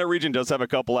the China region does have a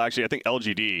couple, actually. I think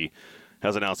LGD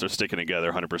has announced they're sticking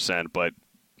together 100%. But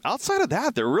outside of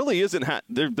that, there really isn't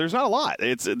there's not a lot.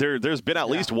 There's been at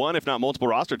least one, if not multiple,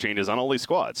 roster changes on all these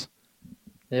squads.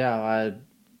 Yeah,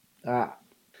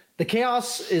 the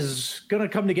chaos is going to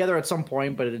come together at some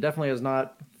point, but it definitely is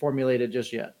not formulated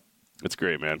just yet. It's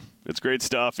great, man. It's great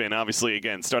stuff. And obviously,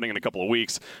 again, starting in a couple of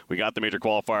weeks, we got the major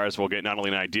qualifiers. We'll get not only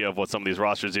an idea of what some of these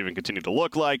rosters even continue to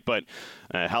look like, but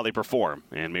how they perform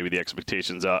and maybe the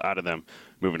expectations out of them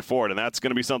moving forward. And that's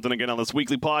going to be something, again, on this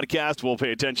weekly podcast we'll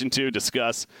pay attention to,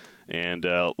 discuss, and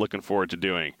looking forward to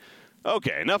doing.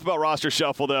 Okay, enough about roster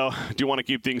shuffle, though. I do want to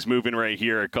keep things moving right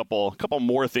here. A couple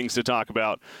more things to talk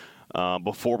about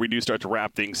before we do start to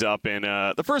wrap things up. And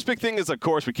the first big thing is, of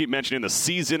course, we keep mentioning the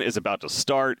season is about to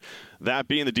start, that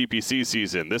being the DPC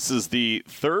season. This is the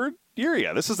third year?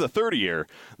 Yeah, this is the third year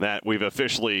that we've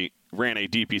officially ran a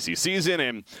DPC season.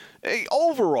 And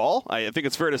overall, I think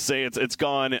it's fair to say it's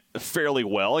gone fairly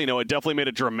well. It definitely made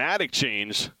a dramatic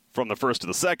change from the first to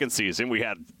the second season. We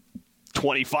had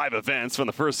 25 events from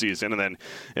the first season, and then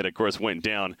it, of course, went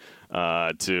down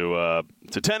to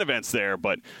 10 events there.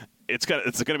 But it's going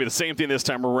to be the same thing this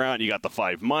time around. You got the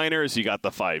 5 minors, you got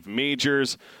the 5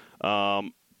 majors.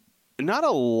 Not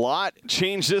a lot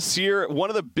changed this year.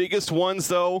 One of the biggest ones,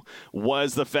 though,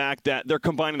 was the fact that they're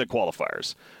combining the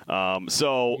qualifiers.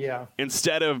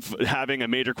 Instead of having a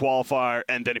major qualifier,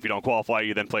 and then if you don't qualify,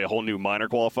 you then play a whole new minor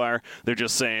qualifier, they're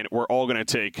just saying we're all going to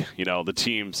take, the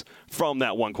teams from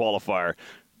that one qualifier,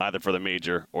 either for the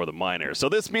major or the minor. So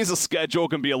this means the schedule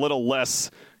can be a little less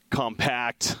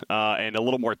compact and a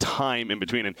little more time in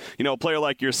between. And, a player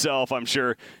like yourself, I'm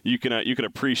sure you can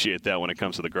appreciate that when it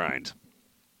comes to the grind.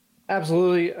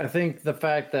 Absolutely. I think the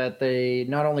fact that they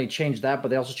not only changed that, but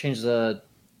they also changed the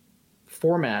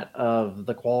format of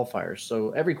the qualifiers.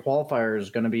 So every qualifier is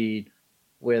going to be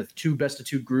with 2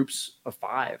 best-of-2 groups of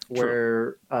 5,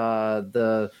 where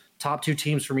the top 2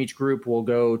 teams from each group will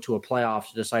go to a playoff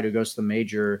to decide who goes to the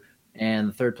major, and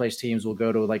the third-place teams will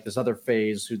go to this other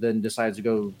phase, who then decides to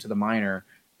go to the minor.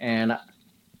 And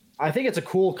I think it's a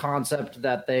cool concept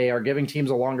that they are giving teams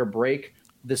a longer break.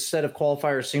 This set of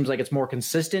qualifiers seems like it's more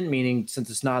consistent, meaning since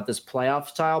it's not this playoff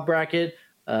style bracket,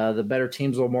 the better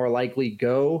teams will more likely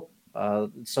go.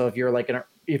 So if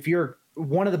you're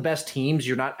one of the best teams,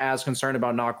 you're not as concerned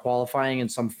about not qualifying in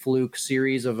some fluke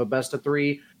series of a best of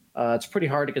three. It's pretty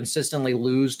hard to consistently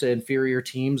lose to inferior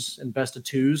teams in best of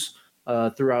twos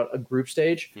throughout a group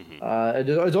stage.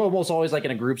 It's almost always like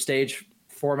in a group stage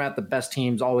format, the best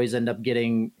teams always end up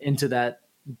getting into that,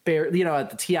 at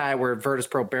the TI where Virtus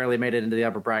Pro barely made it into the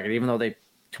upper bracket, even though they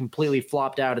completely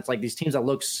flopped out. It's like these teams that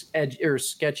look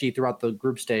sketchy throughout the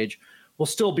group stage will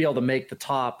still be able to make the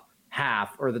top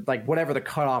half or whatever the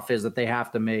cutoff is that they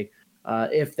have to make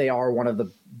if they are one of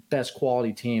the best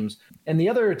quality teams. And the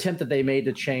other attempt that they made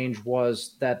to change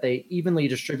was that they evenly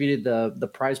distributed the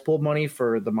prize pool money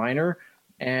for the minor.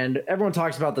 And everyone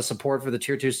talks about the support for the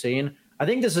tier 2 scene. I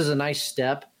think this is a nice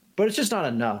step, but it's just not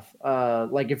enough.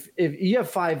 If you have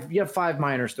five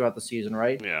minors throughout the season,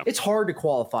 right? Yeah. It's hard to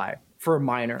qualify for a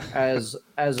minor as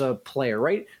a player,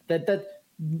 right? That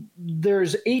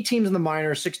there's 8 teams in the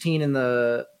minor, 16 in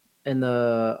the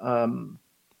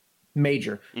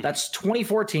major. That's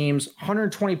 24 teams,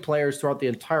 120 players throughout the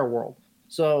entire world.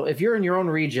 So if you're in your own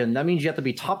region, that means you have to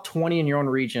be top 20 in your own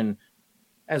region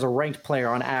as a ranked player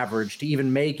on average to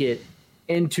even make it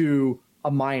into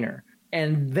a minor.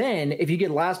 And then if you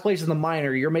get last place in the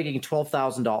minor, you're making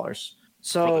 $12,000.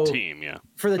 So for the team, yeah.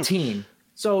 For the team.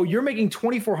 So you're making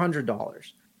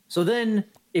 $2,400. So then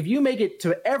if you make it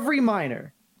to every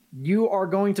minor, you are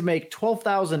going to make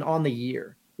 $12,000 on the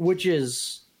year, which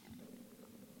is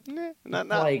not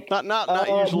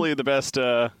usually the best.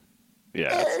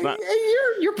 It's not.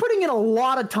 You're putting in a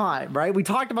lot of time, right? We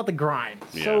talked about the grind.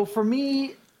 Yeah. So for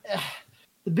me,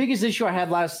 the biggest issue I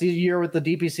had last year with the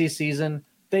DPC season,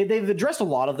 they've addressed a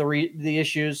lot of the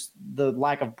issues, the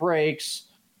lack of breaks,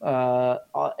 and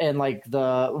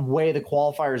the way the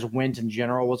qualifiers went in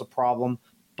general was a problem.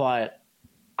 But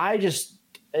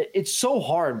it's so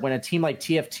hard when a team like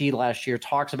TFT last year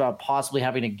talks about possibly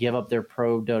having to give up their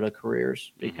pro Dota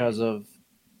careers because of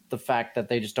the fact that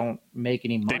they just don't make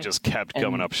any money. They just kept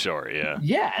coming up short, yeah.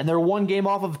 Yeah, and they're one game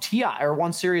off of TI or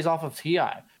one series off of TI.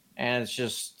 And it's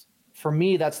just, for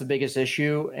me, that's the biggest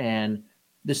issue. And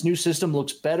this new system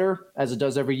looks better as it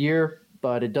does every year,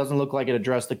 but it doesn't look like it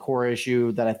addressed the core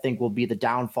issue that I think will be the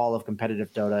downfall of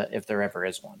competitive Dota if there ever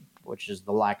is one, which is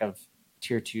the lack of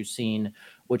tier 2 scene,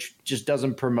 which just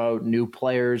doesn't promote new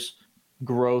players,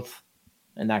 growth,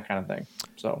 and that kind of thing.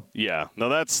 So yeah, no,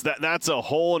 that's a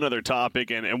whole another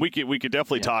topic, and we could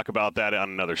definitely talk about that on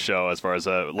another show as far as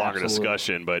a longer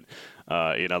discussion. But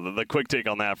the quick take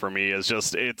on that for me is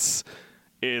just it's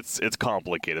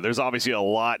complicated. There's obviously a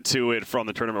lot to it from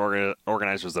the tournament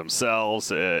organizers themselves.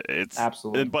 It's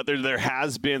absolutely, but there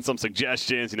has been some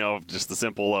suggestions. Just the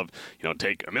simple of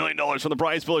take $1 million from the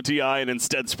prize pool of TI and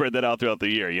instead spread that out throughout the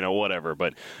year. Whatever.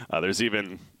 But there's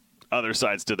even other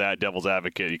sides to that, devil's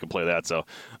advocate. You can play that. So,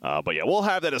 but yeah, we'll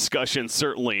have that discussion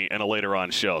certainly in a later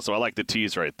on show. So I like the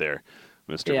tease right there,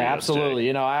 Mr. Yeah, BSJ.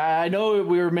 absolutely. I know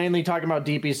we were mainly talking about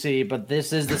DPC, but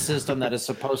this is the system that is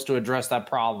supposed to address that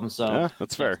problem. So yeah,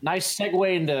 that's fair. Nice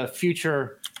segue into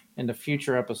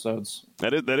future episodes.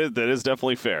 That is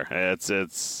definitely fair. It's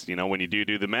when you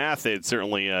do the math, it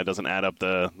certainly doesn't add up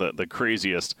the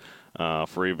craziest.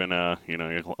 For even a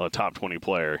top 20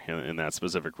 player in that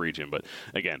specific region. But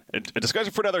again, a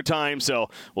discussion for another time, so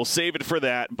we'll save it for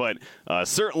that. But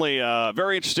certainly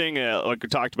very interesting. Like we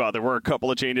talked about, there were a couple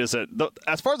of changes.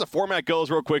 As far as the format goes,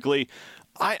 real quickly,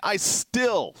 I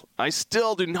still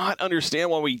do not understand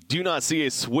why we do not see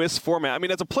a Swiss format. I mean,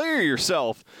 as a player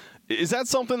yourself, is that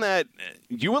something that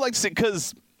you would like to see?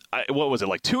 Because what was it,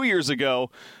 like 2 years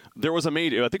ago? There was a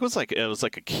major. I think it was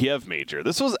like a Kiev major.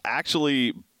 This was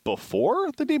actually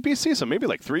before the DPC, so maybe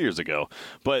like 3 years ago,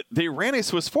 but they ran a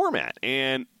Swiss format,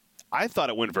 and I thought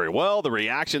it went very well. The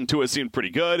reaction to it seemed pretty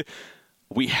good.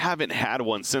 We haven't had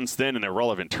one since then in a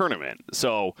relevant tournament,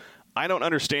 so I don't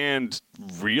understand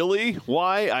really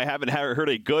why. I haven't heard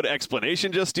a good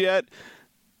explanation just yet.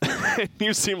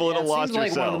 You seem a little lost yourself. It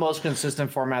seems like one of the most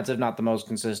consistent formats, if not the most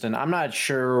consistent. I'm not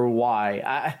sure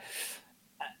why.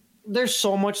 There's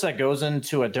so much that goes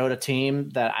into a Dota team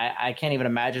that I can't even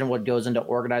imagine what goes into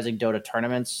organizing Dota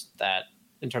tournaments, that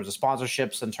in terms of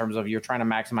sponsorships, in terms of you're trying to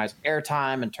maximize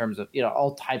airtime, in terms of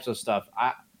all types of stuff.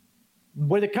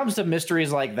 When it comes to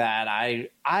mysteries like that, I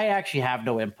actually have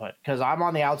no input because I'm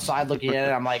on the outside looking at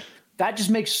it. I'm like, that just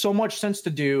makes so much sense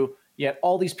to do, yet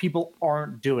all these people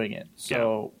aren't doing it.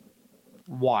 So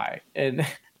why? And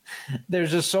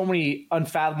there's just so many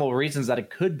unfathomable reasons that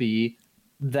it could be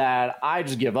that I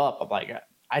just give up. I'm like,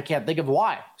 I can't think of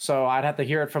why. So I'd have to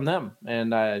hear it from them.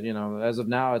 And, as of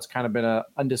now, it's kind of been an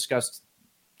undiscussed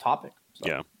topic. So.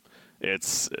 Yeah.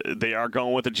 They are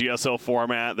going with the GSO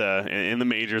format. In the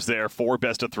majors, there 4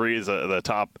 best of 3 is the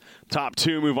top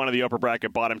 2 move on to the upper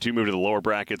bracket, bottom 2 move to the lower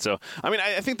bracket. So I mean,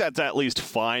 I think that's at least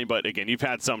fine. But again, you've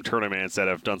had some tournaments that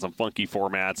have done some funky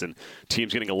formats and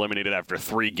teams getting eliminated after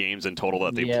 3 games in total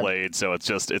that they played. So it's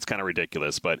kind of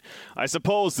ridiculous. But I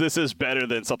suppose this is better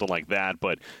than something like that.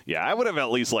 But yeah, I would have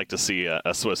at least liked to see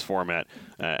a Swiss format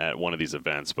at one of these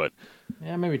events. But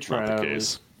yeah, maybe try not it the out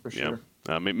case. For sure.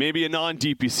 Maybe a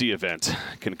non-DPC event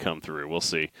can come through. We'll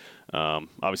see.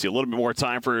 Obviously, a little bit more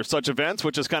time for such events,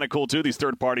 which is kind of cool, too, these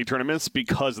third-party tournaments,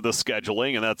 because of the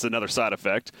scheduling, and that's another side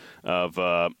effect of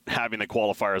having the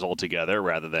qualifiers all together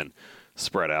rather than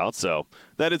spread out. So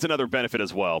that is another benefit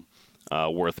as well,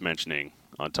 worth mentioning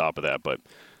on top of that. But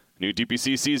new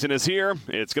DPC season is here.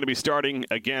 It's going to be starting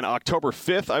again October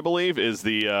 5th, I believe, is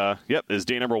is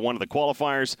day number 1 of the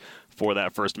qualifiers for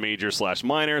that first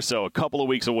major/minor. So a couple of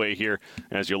weeks away here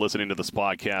as you're listening to this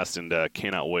podcast, and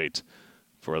cannot wait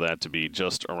for that to be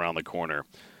just around the corner.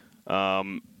 All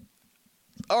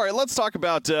right, let's talk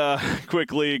about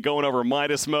quickly going over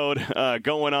Midas mode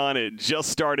going on. It just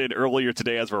started earlier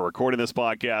today as we're recording this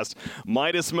podcast.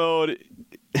 Midas mode,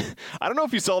 I don't know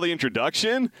if you saw the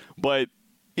introduction, but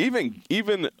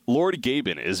Even Lord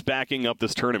Gaben is backing up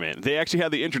this tournament. They actually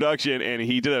had the introduction, and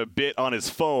he did a bit on his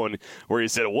phone where he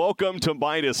said, "Welcome to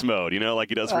Midas mode," like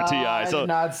he does for TI. I did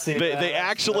not see that. They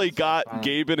actually got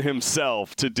Gaben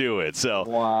himself to do it. So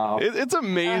wow, it's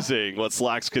amazing what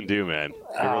Slacks can do, man.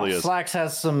 It really is. Slacks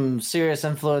has some serious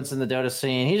influence in the Dota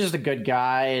scene. He's just a good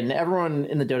guy, and everyone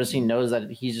in the Dota scene knows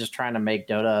that he's just trying to make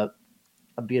Dota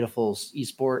a beautiful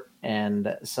esport.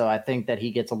 And so I think that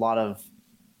he gets a lot of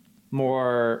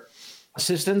more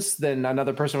assistance than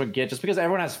another person would get, just because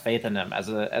everyone has faith in him as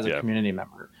a community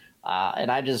member.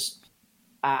 And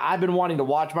I've been wanting to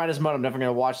watch Midas mode. I'm definitely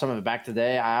going to watch some of it back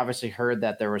today. I obviously heard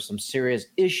that there were some serious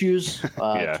issues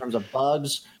in terms of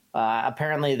bugs.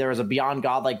 Apparently there was a Beyond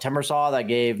Godlike Timbersaw that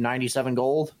gave 97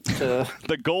 gold to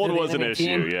the gold was an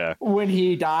issue, when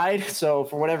he died. So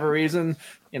for whatever reason,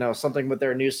 something with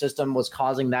their new system was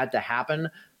causing that to happen.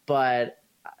 But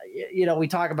we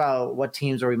talk about what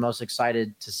teams are we most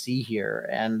excited to see here.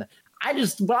 And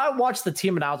when I watched the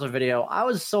team announcement video, I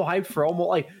was so hyped for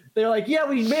almost they're like, yeah,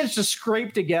 we managed to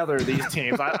scrape together these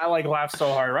teams. I laughed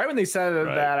so hard. Right when they said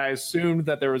that, I assumed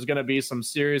that there was going to be some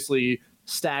seriously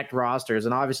stacked rosters.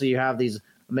 And obviously you have these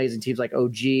amazing teams like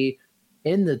OG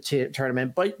in the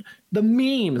tournament, but the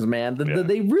memes, man,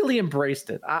 they really embraced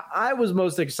it. I was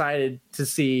most excited to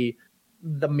see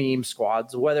the meme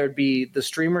squads, whether it be the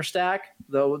streamer stack,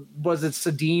 though, was it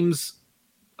Sadim's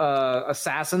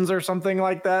assassins or something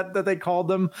like that they called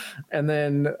them, and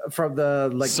then from the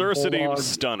Sursadim's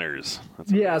stunners.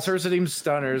 Sursadim's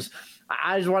stunners.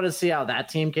 I just wanted to see how that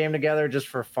team came together, just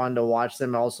for fun to watch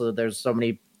them. Also, there's so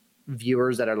many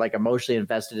viewers that are emotionally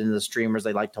invested in the streamers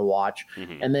they like to watch.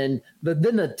 And then the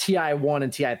TI1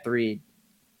 and TI3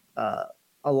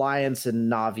 Alliance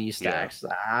and Na'Vi stacks.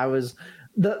 I was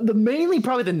the mainly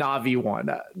probably the Na'Vi one,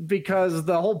 because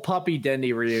the whole Puppy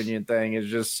Dendy reunion thing is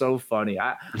just so funny.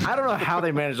 I don't know how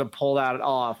they managed to pull that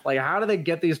off. How do they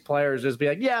get these players just be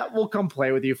like, yeah, we'll come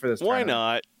play with you for this Why tournament?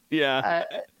 not? Yeah.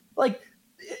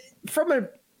 From a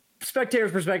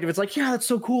spectator's perspective, it's yeah, that's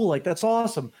so cool. That's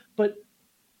awesome. But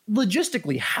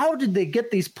logistically, how did they get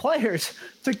these players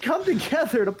to come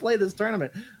together to play this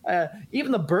tournament?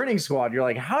 Even the Burning Squad,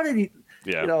 you're how did he,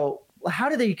 how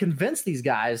did they convince these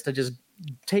guys to just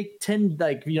take 10,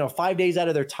 5 days out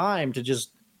of their time to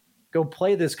just go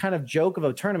play this kind of joke of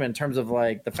a tournament, in terms of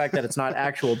the fact that it's not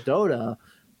actual Dota,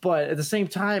 but at the same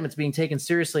time it's being taken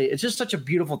seriously. It's just such a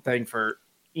beautiful thing for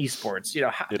esports.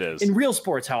 It is. In real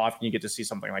sports, how often you get to see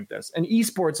something like this. And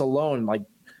esports alone,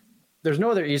 there's no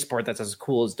other esport that's as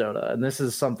cool as Dota. And this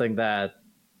is something that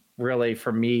really,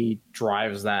 for me,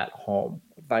 drives that home.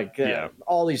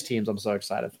 All these teams I'm so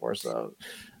excited for. So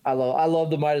I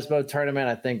love the Midas Mode tournament.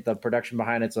 I think the production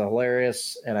behind it's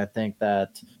hilarious. And I think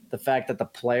that the fact that the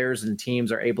players and teams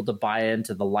are able to buy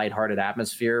into the lighthearted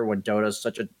atmosphere when Dota is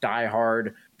such a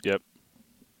diehard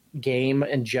game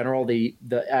in general, the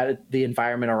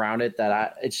environment around it,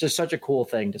 it's just such a cool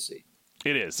thing to see.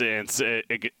 It is, and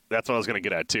that's what I was going to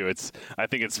get at too. I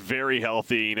think it's very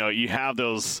healthy. You have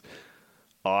those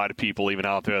odd people even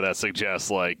out there that suggest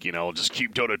just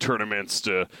keep Dota tournaments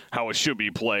to how it should be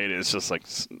played. It's just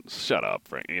shut up,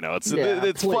 Frank.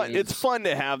 It's fun. It's fun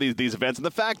to have these events, and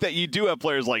the fact that you do have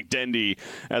players like Dendy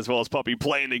as well as Puppy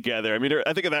playing together. I mean,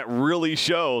 I think that really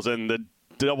shows, and the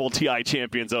double TI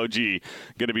champions OG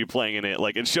going to be playing in it.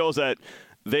 It shows that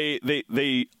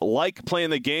they like playing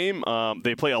the game.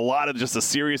 They play a lot of just the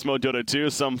serious mode Dota 2.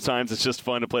 Sometimes it's just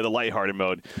fun to play the lighthearted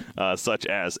mode, such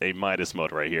as a Midas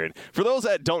mode right here. And for those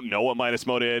that don't know what Midas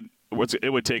mode is, it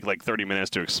would take like 30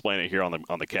 minutes to explain it here on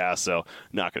the cast, so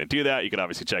not going to do that. You can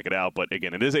obviously check it out, but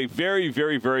again, it is a very,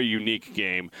 very, very unique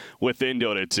game within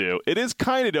Dota 2. It is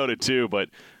kind of Dota 2, but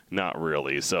not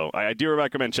really. So I do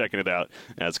recommend checking it out.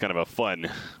 It's kind of a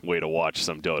fun way to watch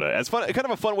some Dota. It's fun, kind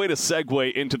of a fun way to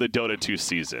segue into the Dota 2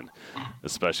 season,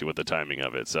 especially with the timing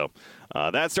of it. So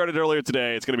that started earlier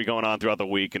today. It's going to be going on throughout the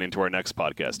week and into our next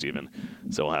podcast even.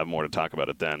 So we'll have more to talk about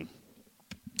it then.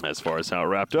 As far as how it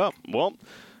wrapped up, well,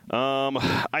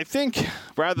 I think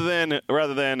rather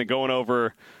than going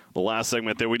over the last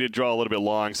segment there, we did draw a little bit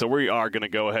long, so we are going to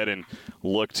go ahead and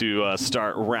look to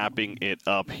start wrapping it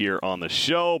up here on the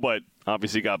show. But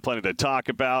obviously got plenty to talk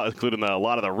about, including a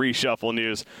lot of the reshuffle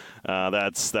news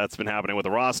that's been happening with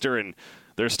the roster, and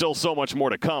there's still so much more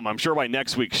to come. I'm sure by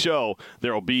next week's show,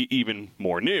 there will be even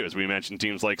more news. We mentioned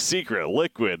teams like Secret,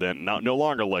 Liquid, and no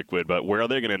longer Liquid, but where are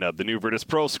they going to end up? The new Virtus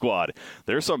Pro Squad.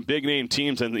 There's some big-name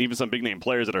teams and even some big-name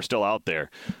players that are still out there.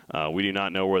 We do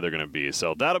not know where they're going to be.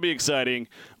 So that'll be exciting,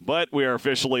 but we are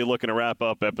officially looking to wrap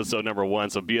up episode number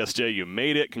 1. So BSJ, you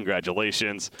made it.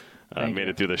 Congratulations. Made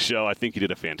it through the show. I think you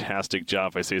did a fantastic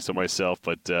job, if I say so myself.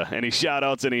 But any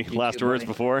shout-outs, any last words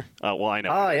before? Well, I know.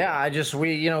 Oh,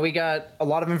 yeah. We got a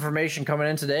lot of information coming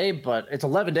in today, but it's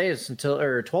 12 days until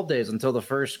the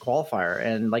first qualifier.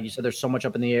 And like you said, there's so much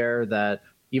up in the air that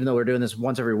even though we're doing this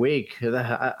once every week,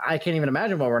 I can't even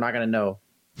imagine what we're not going to know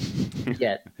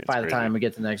yet by the time we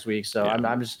get to next week. So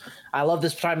yeah. I love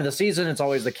this time of the season. It's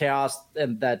always the chaos,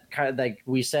 and that kind of, like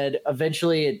we said,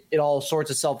 eventually it all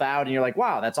sorts itself out and you're like,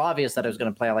 wow, that's obvious that it was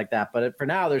going to play out like that. But for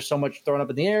now, there's so much thrown up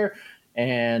in the air,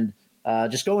 and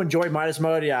just go enjoy Midas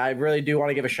mode. Yeah, I really do want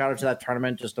to give a shout out to that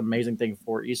tournament. Just amazing thing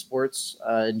for esports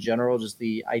in general, just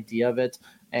the idea of it.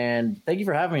 And thank you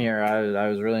for having me here.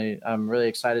 I'm really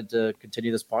excited to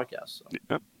continue this podcast. So.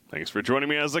 Yep. Thanks for joining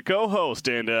me as a co-host,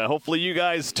 and hopefully you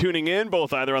guys tuning in,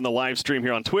 both either on the live stream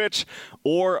here on Twitch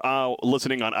or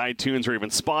listening on iTunes or even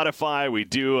Spotify. We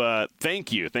do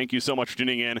thank you. Thank you so much for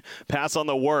tuning in. Pass on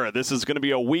the word. This is going to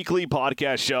be a weekly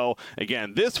podcast show.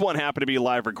 Again, this one happened to be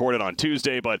live recorded on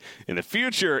Tuesday, but in the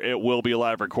future, it will be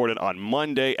live recorded on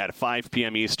Monday at 5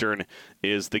 p.m. Eastern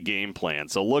is the game plan.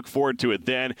 So look forward to it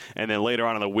then, and then later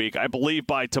on in the week, I believe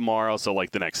by tomorrow, so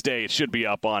like the next day, it should be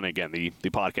up on, again, the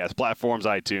podcast platforms,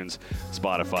 iTunes,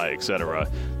 Spotify, etc.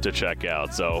 to check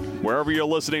out. So wherever you're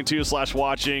listening to /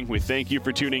 watching, we thank you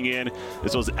for tuning in.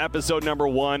 This was episode number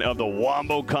 1 of the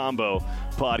Wombo Combo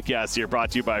podcast here,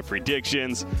 brought to you by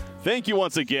Predictions. Thank you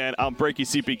once again. I'm Breaky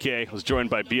CPK. I was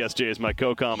joined by BSJ as my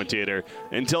co-commentator.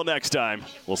 Until next time,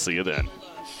 we'll see you then.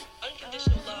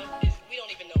 Unconditional love is we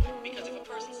don't even know it, because if a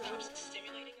person stops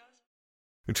stimulating us...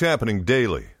 It's happening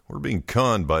daily. We're being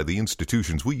conned by the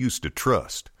institutions we used to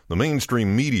trust. The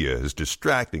mainstream media is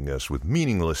distracting us with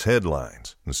meaningless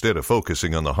headlines instead of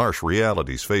focusing on the harsh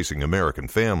realities facing American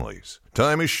families.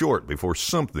 Time is short before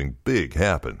something big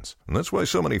happens, and that's why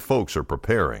so many folks are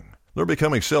preparing. They're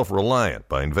becoming self-reliant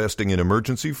by investing in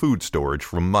emergency food storage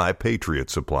from My Patriot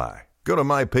Supply. Go to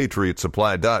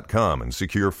MyPatriotSupply.com and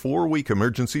secure 4-week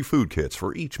emergency food kits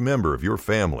for each member of your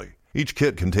family. Each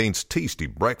kit contains tasty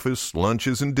breakfasts,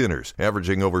 lunches, and dinners,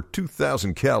 averaging over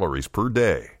 2,000 calories per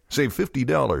day. Save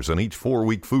 $50 on each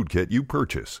 4-week food kit you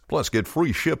purchase. Plus, get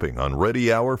free shipping on Ready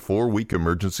Hour 4-week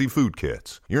emergency food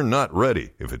kits. You're not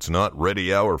ready if it's not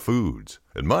Ready Hour Foods.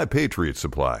 At My Patriot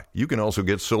Supply, you can also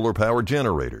get solar power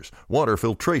generators, water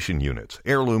filtration units,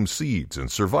 heirloom seeds,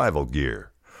 and survival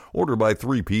gear. Order by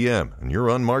 3 p.m. and your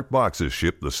unmarked boxes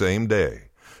ship the same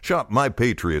day. Shop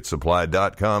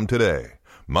MyPatriotSupply.com today.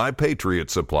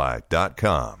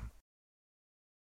 MyPatriotSupply.com.